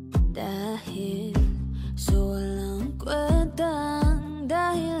dahil sa walang kwentang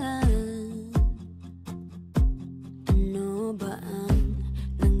dahilan. Ano ba ang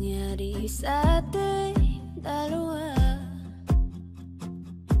nangyari sa ating dalawa?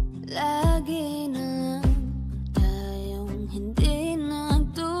 Lagi na lang tayong hindi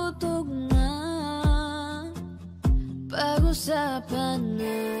nagtutugma. Pag-usapan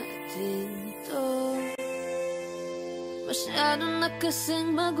natin to. Masyado na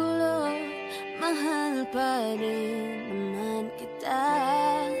kasing magulo. Mahal pa rin naman kita.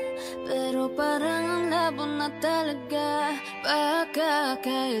 Pero parang ang labo na talaga. Baka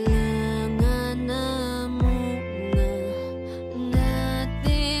kailangan na muna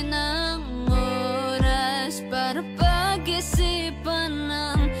natin ang oras para pag-isipan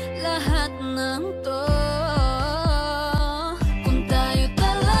ng lahat ng to.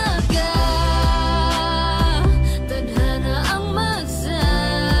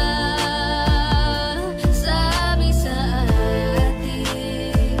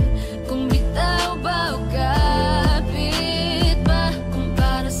 Kung bitaw ba o kapit ba, kung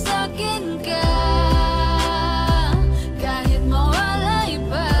para sa'kin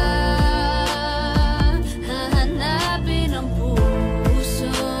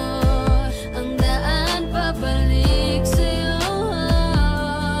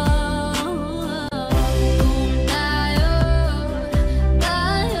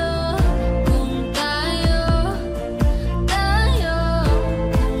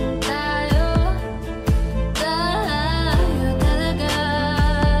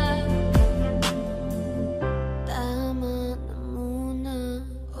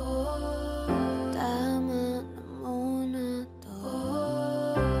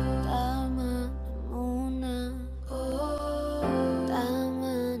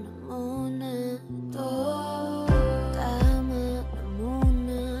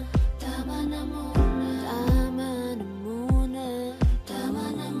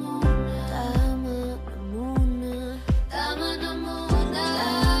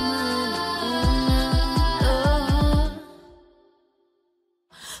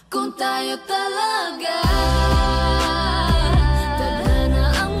Kung tayo talaga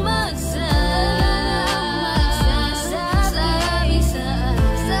tadhana ang magsasabi sa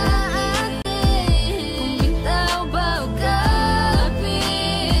atin. Kung ikaw ba o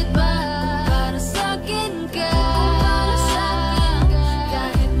kapit ba para sa'kin ka,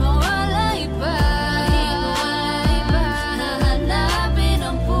 kahit mawalay pa, hahanapin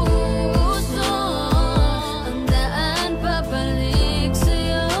ang puso ang daan pabalik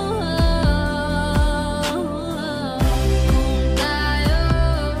sa'yo.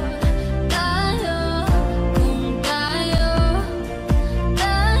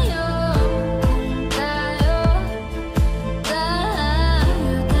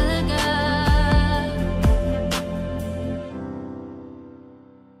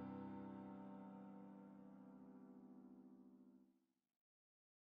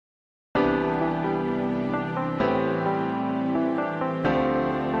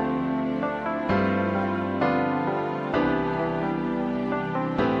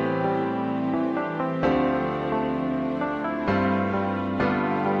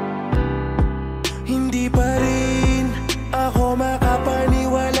 Hindi pa rin ako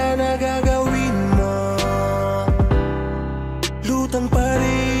makapaniwala na gagawin mo. Lutang pa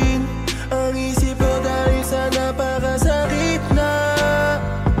rin ang isip ko dahil sa napakasakit na.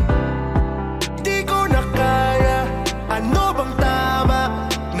 Di ko na kaya, ano bang tama?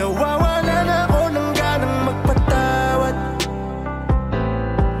 Nawawalan ako ng ganang magpatawad.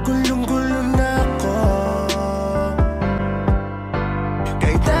 Gulong-gulo na ako.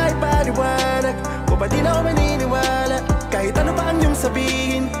 Kahit tayo paliwanag, o ba di na ako maniniwala? Kahit ano pa ang iyong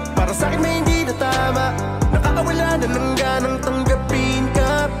sabihin, para sa'kin may hindi na tama. Nakakawala na ng ganang tanggapin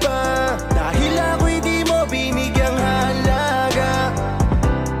ka pa. Dahil ako'y di mo binigyang halaga.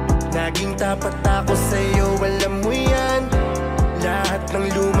 Naging tapat ako sa'yo, alam mo yan. Lahat ng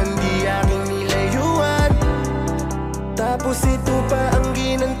luman di aking nilayuan. Tapos ito pa ang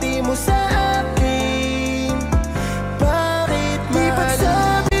ginanti mo sa akin. Bakit di ba't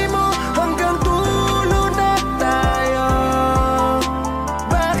sabi mo hanggang dulo na tayo?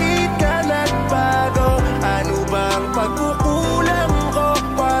 Bakit ka nagbago? Ano ba ang pagkukulang ko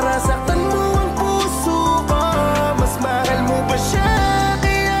para saktan mo ang puso ko? Mas mahal mo ba siya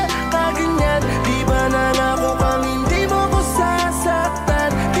kaya kaganyan? Di ba nangako kang hindi mo ko sasaktan?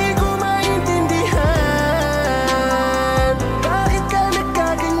 Di ko maintindihan. Bakit ka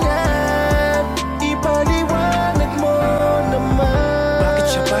nagkaganyan? Ipaliwanag mo naman. Bakit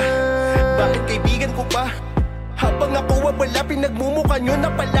siya ba? Bakit kaibigan ko pa? Habang ako wala, pinagmumukha nyo na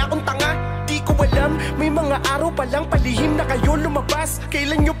pala akong tanga. Di ko alam, may mga araw palang palihim na kayo lumabas.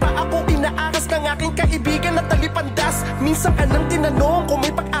 Kailan nyo pa ako inaakas ng aking kaibigan na talipandas? Minsan ka nang tinanong kung may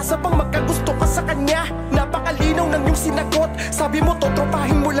pag-asa pang magkagusto ka sa kanya. Napakalinaw ng iyong sinagot. Sabi mo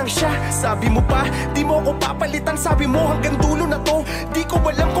totropahin mo lang siya. Sabi mo pa, di mo ko papalitan. Sabi mo hanggang dulo na to. Di ko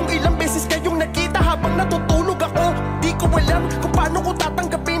alam kung ilang beses kayong nakita habang natutulog ako. Di ko alam kung paano ko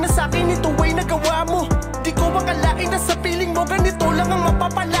tatanggapin na sa akin ito ay nagawa mo. Di ko akalain na sa piling mo ganito lang ang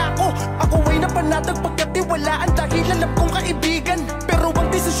mapapala ko. Ako ay napanatag pagkatiwalaan dahil alam kong kaibigan. Pero ang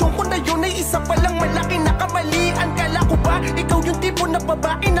desisyon ko na yun ay isa palang malaki na kamalian. Kala ko ba ikaw yung tipo na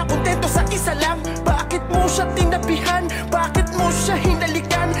babae na kontento sa isa lang? Bakit mo siya tinabihan? Bakit mo siya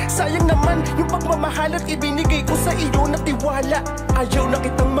hinalikan? Sayang naman yung pagmamahal at ibinigay ko sa iyo na tiwala. Ayaw na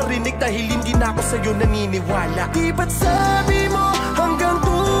kitang marinig dahil hindi na ako sa'yo naniniwala. Di ba't sabi mo hanggang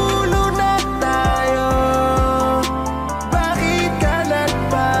dulo na tayo? Bakit ka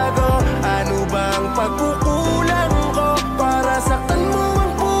nagbago? Ano bang pagkukulang ko para saktan mo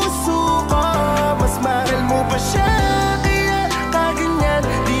ang puso ko? Mas mahal mo ba siya kaya kaganyan?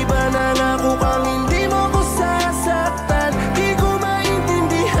 Di ba nangako kang hindi mo ko sasaktan? Di ko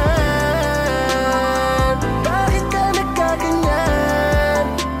maintindihan. Bakit ka nagkaganyan?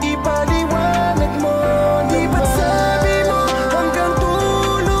 Ipaliwanag mo. Di ba't sabi mo hanggang dulo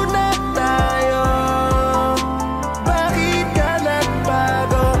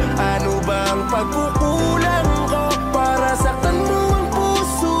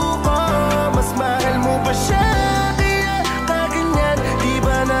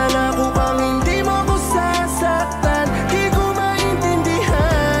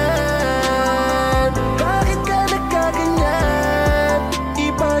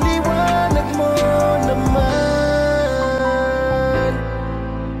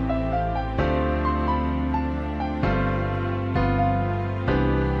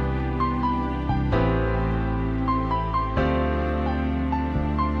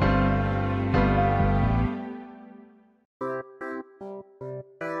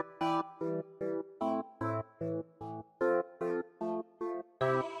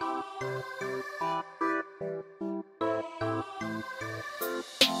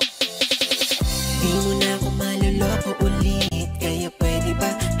Di mo na ako maluloko ulit, kaya pwede ba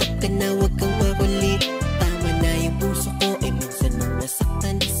tap ka na wag kang makulit. Tama na yung puso ko, minsan nung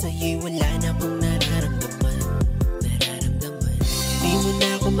nasaktan sa'yo'y wala na akong nararamdaman. Di mo na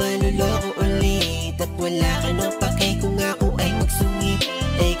ako maluloko ulit, at wala ka nang pake kung ako ay magsungit.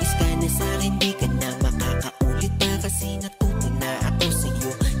 Kiss ka na sa'kin, di ka na makakaulit pa, kasi natuto na ako sa'yo,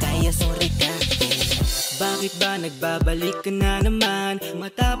 kaya sorry ka. Bakit ba nagbabalik ka na naman?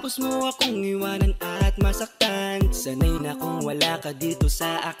 Matapos mo akong iwanan at masaktan. Sanay na kung wala ka dito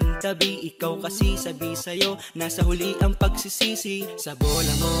sa aking tabi. Ikaw kasi sabi sa'yo, nasa huli ang pagsisisi. Sa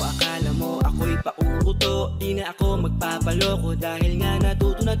bola mo, akala mo ako'y pauuto. Di na ako magpapaloko dahil nga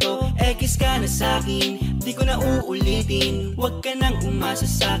natuto na to. Kiss ka na sa'kin, di ko na uulitin. Huwag ka nang umasa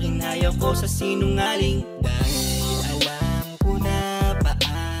sa'kin, ayaw ko sa sinungaling. Dahil alam ko na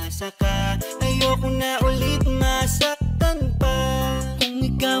paasa ka, ayoko na ulit masaktan pa. Kung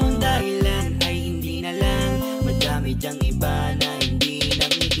ikaw ang dahilan ay hindi na lang, madami dyang iba na hindi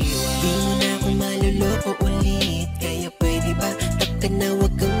nang iiwan. Di mo na ako maluloko ulit, kaya pwede ba tap ka na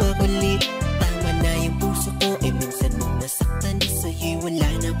wag kang makulit. Tama na yung puso ko, minsan nung nasaktan sa'yo'y wala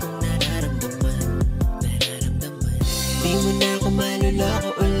na akong nararamdaman. Di mo na ako maluloko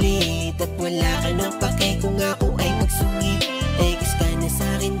ulit, at wala ka nang pake kung ako ay magsungit. Kiss ka na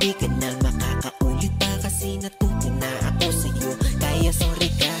sa'kin, di ka na makakaulit pa, kasi natuto na ako sa'yo, kaya sorry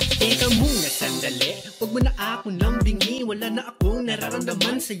ka. Teka muna sandali, huwag mo na akong lambingi. Wala na akong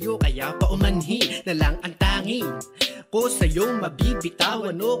nararamdaman sa'yo, kaya paumanhi na lang ang tanging ko sa'yo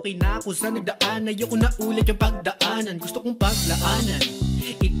mabibitawan. Okay na ako sa nagdaan, ayoko na ulit yung pagdaanan. Gusto kong paglaanan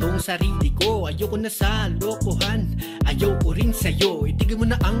itong sarili ko, ayoko na sa lokohan. Ayoko rin sa'yo, itigil mo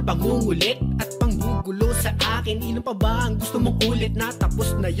na ang pangungulit at panggugulo sa akin. Ilan pa ba ang gusto mong ulit na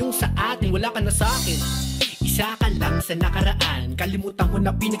tapos na yung sa atin? Wala ka na sa akin, isa ka lang sa nakaraan. Kalimutan mo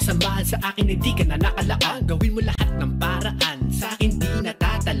na pinagsamahan sa akin, hindi ka na nakalaan. Gawin mo lahat ng paraan, sa akin di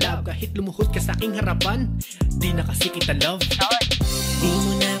natatalab. Kahit lumuhod ka sa aking harapan, di na kasi kita love. Di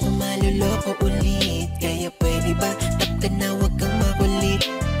mo na ako maluloko ulit, kaya pwede ba tap ka na wag kang makulit.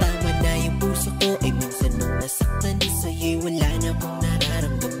 Tama na yung puso ko, minsan nung nasaktan sa'yo'y wala na akong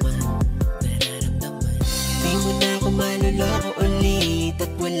nararamdaman. Di mo na ako maluloko ulit,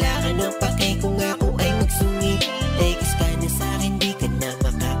 at wala ka nang pake kung ako ay magsungit. Kiss ka na sa'kin, di ka na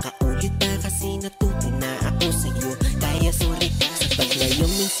makakaulit pa, kasi natuto na ako sa'yo, kaya sorry ka. Sa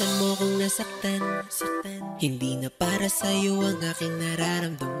ngayong minsan mo kong nasaktan, hindi na para sa'yo ang aking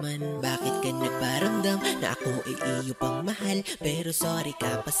nararamdaman. Bakit ka nagparamdam na ako ay iyo pang mahal? Pero sorry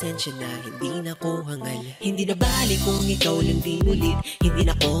ka, pasensya na, hindi na ko hangal. Hindi na bali kung ikaw lang din ulit, hindi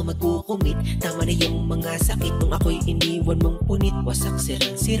na ko magkukumit. Tama na yung mga sakit nung ako'y iniwan mong punit. Wasak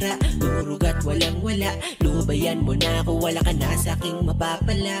sirang sira, durug at walang wala. Lubayan mo na ako, wala ka na sa'king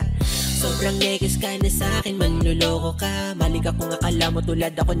mapapala. Sobrang negas ka na sa'kin, manloloko ka. Mali ka kung akala mo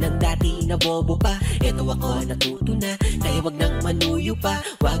tulad ako ng dati na bobo pa. Eto ako natuto na, kaya wag nang manuyo pa.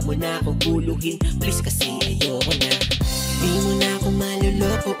 Wag mo na akong guluhin, please, kasi ayoko na. Di mo na ako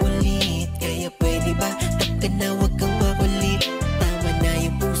maluloko ulit, kaya pwede ba tap ka na wag kang makulit. Tama na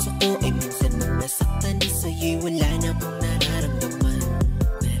yung puso ko, minsan nung nasaktan sa'yo'y wala na akong nararamdaman.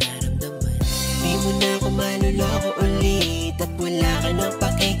 Di mo na ako maluloko ulit, at wala ka nang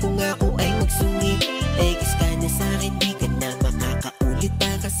pake kung ako ay magsungit. Kiss ka na sa'kin, di ka na makakaulit pa,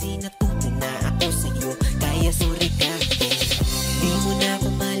 kasi natuto na ako sa'yo, kaya sorry ka. Di mo na ako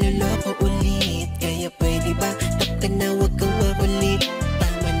maluloko ulit, kaya pwede ba tap ka na wag kang makulit.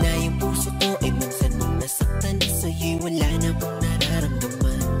 Tama na yung puso ko, minsan nung nasaktan sa'yo'y wala na akong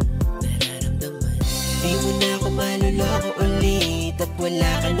nararamdaman. Di mo na ako maluloko ulit, at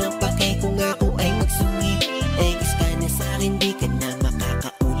wala ka nang pake kung ako ay magsungit. Kiss ka na sa'kin, di ka na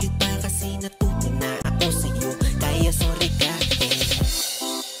makakaulit pa, kasi natuto na ako sa'yo, kaya sorry ka.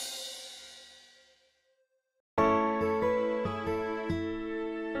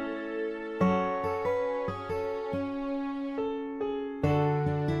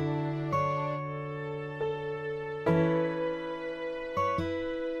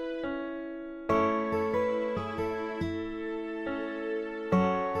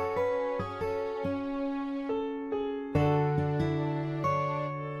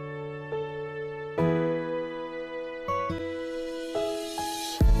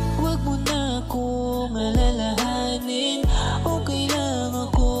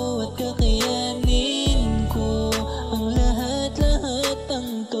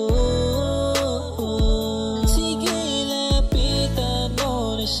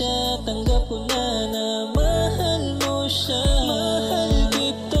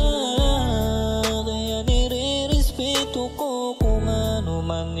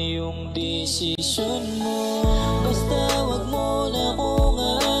 desisyon mo. Basta wag mo na kong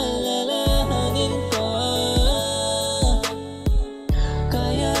aalalahanin pa.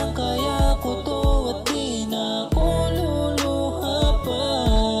 Kayang-kaya ko to at di na ako luluha pa.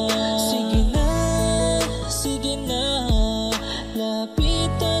 Sige na,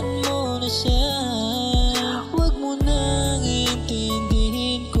 lapitan mo na siya. Wag mo nang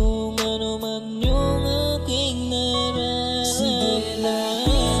intindihin kung ano man yung aking nararamdaman. Sige,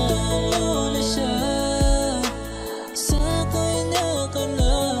 lapitan mo na siya. Sakay na ka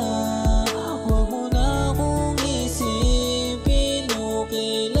na. Wag mo na akong isipin,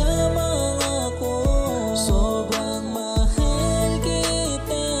 okay lamang ako. Sobrang mahal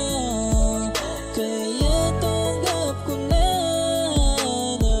kita, kaya tanggap ko na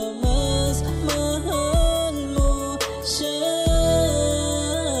mas mahal mo siya.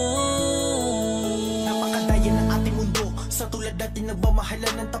 Napakadaya ng ating mundo, sa tulad natin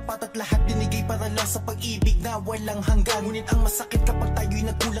nagmamahalan ng tapat at lahat binigay para lang sa pag-ibig na walang hanggan. Ngunit ang masakit kapag tayo'y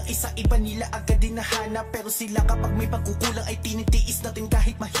nagkulang ay sa iba nila agad din nahanap. Pero sila kapag may pagkukulang ay tinitiis natin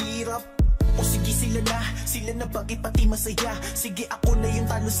kahit mahirap. O sige sila na bakit pati masaya. Sige ako na yung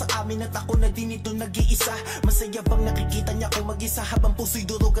talo sa amin at ako na din ito nag-iisa. Masaya bang nakikita niya ako mag-isa habang puso'y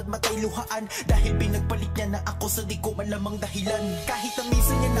durog at matay luhaan? Dahil pinagpalit niya na ako sa di ko malamang dahilan. Kahit na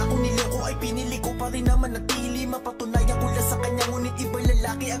minsan niya na ako niloko ay pinili ko pa rin naman natili. Mapatunayan ko lang sa kanya ngunit ibang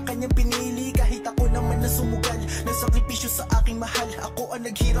lalaki ang kanyang pinili. Kahit ako naman na sumugal ng sakripisyo sa aking mahal. Ako ang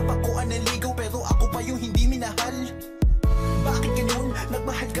naghirap, ako ang naligaw, pero ako pa yung hindi minahal. Bakit ganun?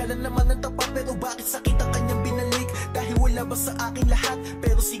 Nagmahal ka na naman ng tapat, pero bakit sakit ang kanyang binalik? Dahil wala ba sa akin lahat?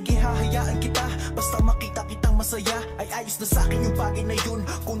 Pero sige hahayaan kita. Basta makita kitang masaya ay ayos na sa akin yung bagay na yun.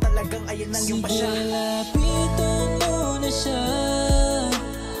 Kung talagang ayan ang iyong pasya. Sige, lapitan mo na siya.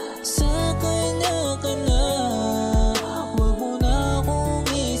 Sakay na ka na. Wag mo na akong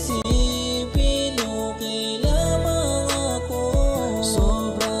isipin, okay lamang ako.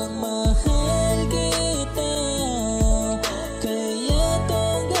 Sobrang mahal kita, kaya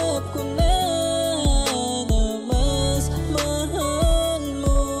tanggap ko na mas mahal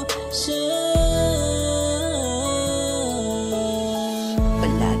mo siya.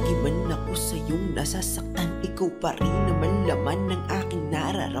 Palagi man ako sa'yong nasasaktan, ikaw pa rin naman laman ng aking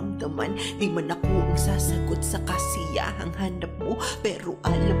nararamdaman. Di man ako ang sasagot sa kasiyahang hanap mo, pero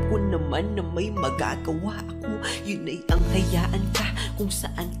alam ko naman na may magagawa ako. Yun ay ang hayaan ka kung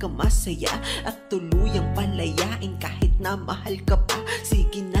saan ka masaya at tuluyang palayain kahit na mahal ka pa.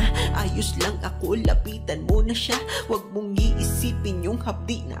 Sige na, ayos lang ako, lapitan mo na siya. Huwag mong iisipin yung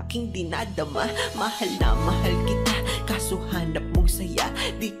hapdi na aking dinadama. Mahal na mahal kita, kaso hanap mong saya.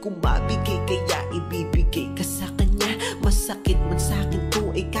 Di ko mabigay kaya ibibigay ka sa kanya. Masakit man sa'kin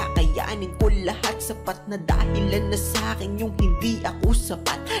to ay kakayanin ko lahat. Sapat na dahilan na sa'kin yung hindi ako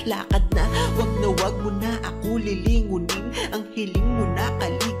sapat. Lakad na, wag mo na ako lilingunin. Ang hiling mo na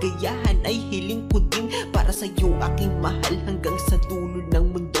kaligayahan ay hiling ko din. Para sa'yo aking mahal hanggang sa dulo ng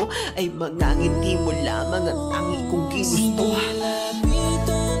mundo ay mangangiti mo lamang ang tangi kong ginusto. Sige,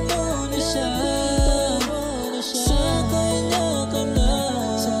 lapitan mo na siya. Sakay na ka na.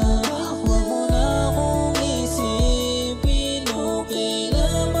 Wag mo na akong isipin, okay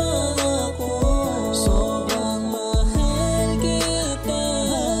lamang ako. Sobrang mahal kita,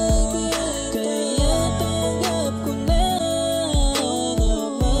 kaya tanggap ko na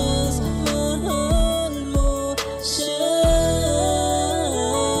mas mahal mo siya.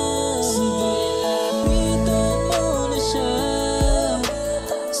 Sige, lapitan mo na siya.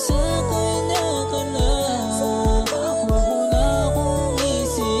 Sakay na ka na. Wag mo na akong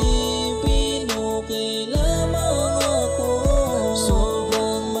isipin, okay lamang ako.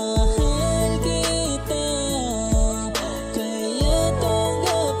 Sobrang mahal kita, kaya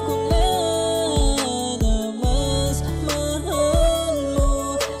tanggap ko na mas mahal mo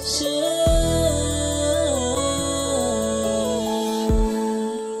siya.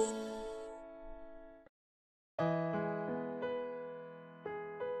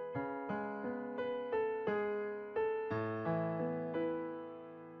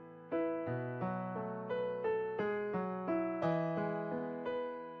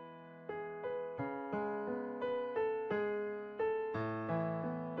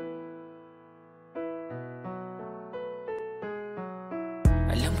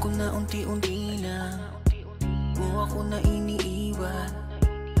 Alam ko na unti-unti na mo ako na iniiwan.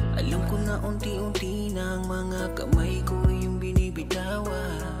 Alam ko na unti-unti na ang mga kamay ko yung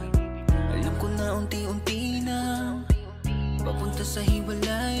binibitawan. Alam ko na unti-unti na papunta sa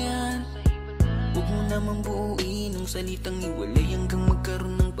hiwalayan. Huwag mo namang buuin ang salitang hiwalay hanggang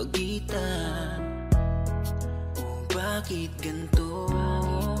magkaroon ng pagitan. Oh, bakit ganito?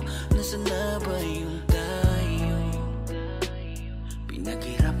 Nasaan na ba yung tayo?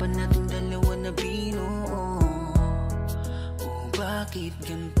 Pinaghirapan natin dalawa na binuo. Oh, bakit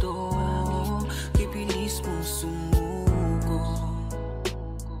ganito? Kibilis mong sumuko.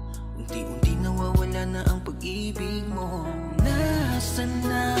 Unti-unti nawawala na ang pag-ibig mo. Nasaan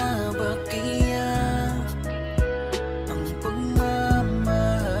na ba kaya ang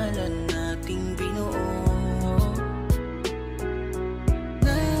pagmamahalan nating binuo?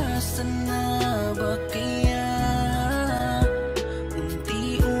 Nasaan na ba kaya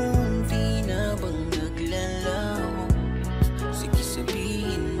unti-unti na bang naglalaho? Sige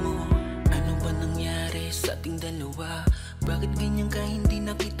sabihin mo, ano ba nangyari sa ating dalawa? Bakit ganyan ka hindi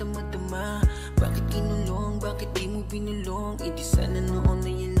na kita madama? Bakit kinulong, bakit di mo binulong? E di sana noon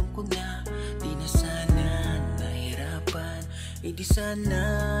ay alam ko na. Di na sana nahirapan. E di sana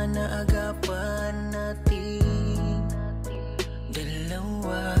naagapan natin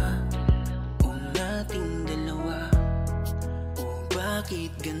dalawa. O nating dalawa. O bakit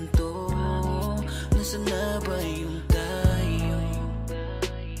ganito? Nasaan na ba yung tayo?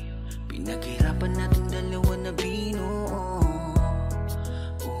 Pinaghirapan natin dalawa na binuo.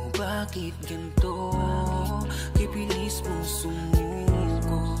 O bakit ganito? Kibilis mong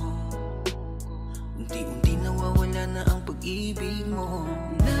sumuko. Unti-unti nawawala na ang pag-ibig mo.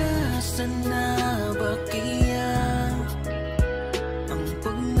 Nasaan na ba kaya ang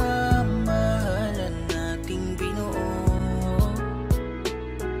pagmamahalan nating binuo?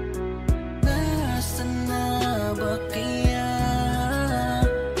 Nasaan na ba kaya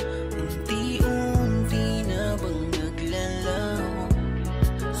unti-unti na bang naglalaho?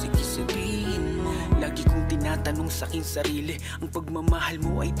 Sige sabihin mo. Lagi kong tinatanong sa'king sarili, ang pagmamahal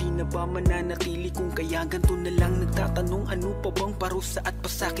mo ay di na ba mananatili? Kung kaya ganito na lang nagtatanong, ano pa bang parusa at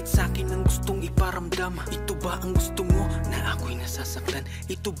pasakit sa'kin ang gustong iparamdam? Ito ba ang gusto mo na ako'y nasasaktan?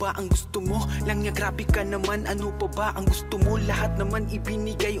 Ito ba ang gusto mo lang niya? Grabe ka naman, ano pa ba ang gusto mo? Lahat naman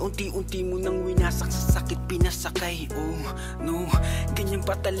ibinigay, unti-unti mo nang winasak, sa sakit pinasakay. Oh no, ganyan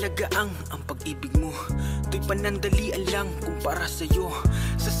pa talaga ang pag-ibig mo. To'y panandalian lang kumpara sa'yo.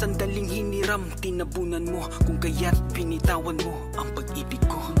 Sa sandaling hiniram, tinabunan mo. Kung kaya't pinitawan mo ang pag-ibig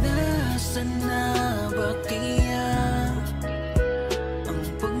ko. Nasaan na ba kaya ang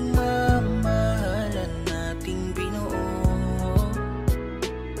pagmamahalan nating binuo?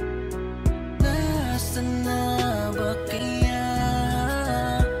 Nasaan na ba kaya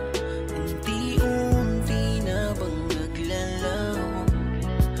unti-unti na bang naglalaho?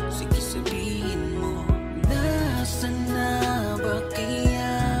 Sige sabihin mo. Nasaan na ba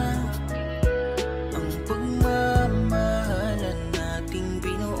kaya ang pagmamahalan nating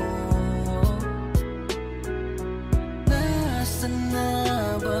binuo?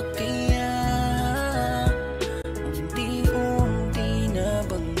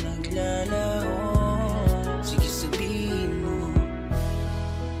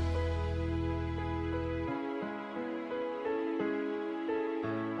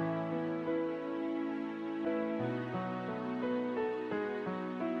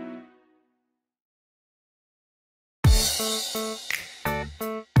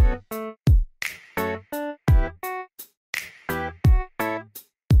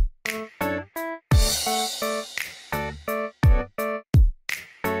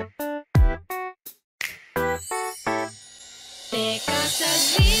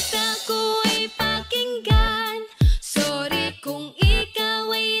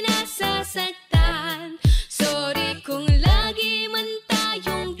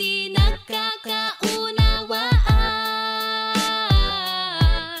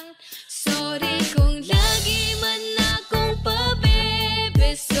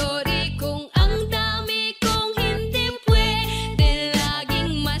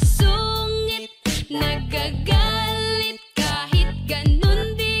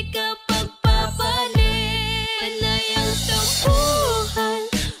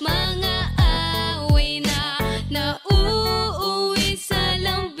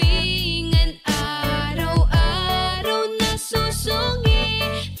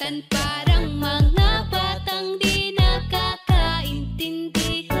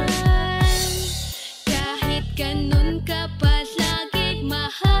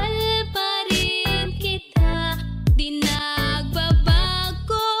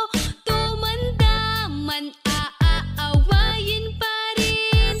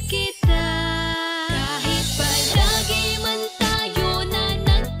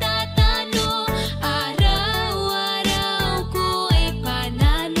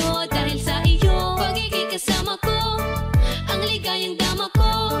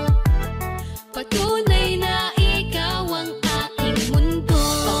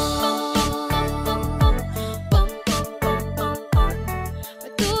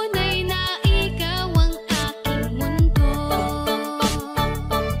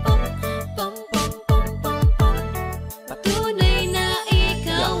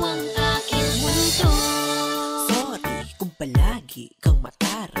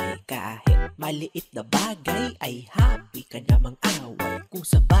 kung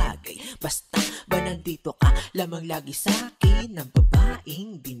sa bagay. Basta ba nandito ka lamang lagi sa'kin, ng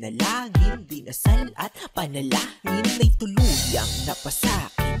babaeng dinalangin, dinasal at panalangin ay tuluyang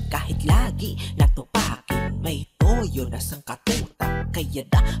napasakin. Kahit lagi natupakin, may toyo na sangkatutak, kaya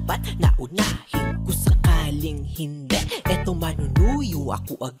dapat naunahin. Kung sakaling hindi, eto manunuyo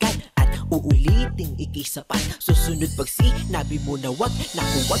ako agad at uuliting ikisapat. Susunod pag sinabi mo na wag,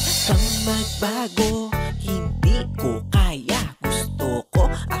 naku wag kang magbago. Hindi ko kaya, gusto ko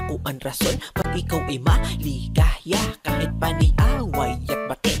ako ang rason pag ikaw ay maligaya. Kahit paniaway at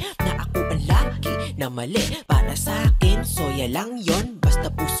bati na ako ang lagi na mali, para sa akin soya lang yon,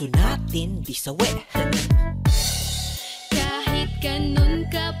 basta puso natin di sawi. Kahit ganun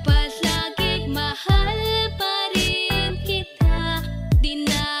ka palagi, mahal pa rin kita. Di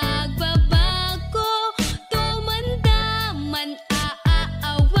nagbabago, tumanda man,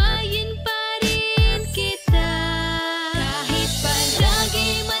 aawayin pa rin kita. Kahit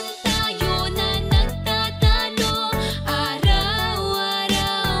palagi man tayo na nagtatalo,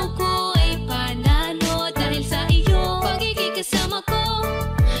 araw-araw ko ay panalo. Dahil sa iyo, pagiging kasama ko,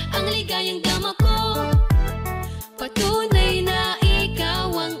 ang ligayang dama ko. Patunay na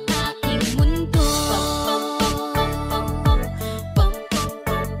ikaw ang aking mundo.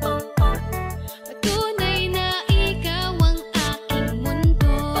 Patunay na ikaw ang aking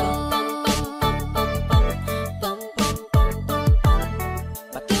mundo.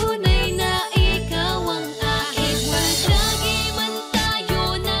 Patunay na ikaw ang aking mundo. Palagi man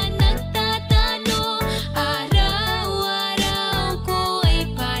tayo na nagtatalo, araw-araw ko ay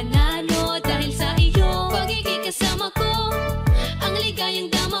panalo. Dahil sa iyo, pagiging kasama ko, ang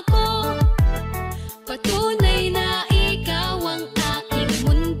ligayang dama ko.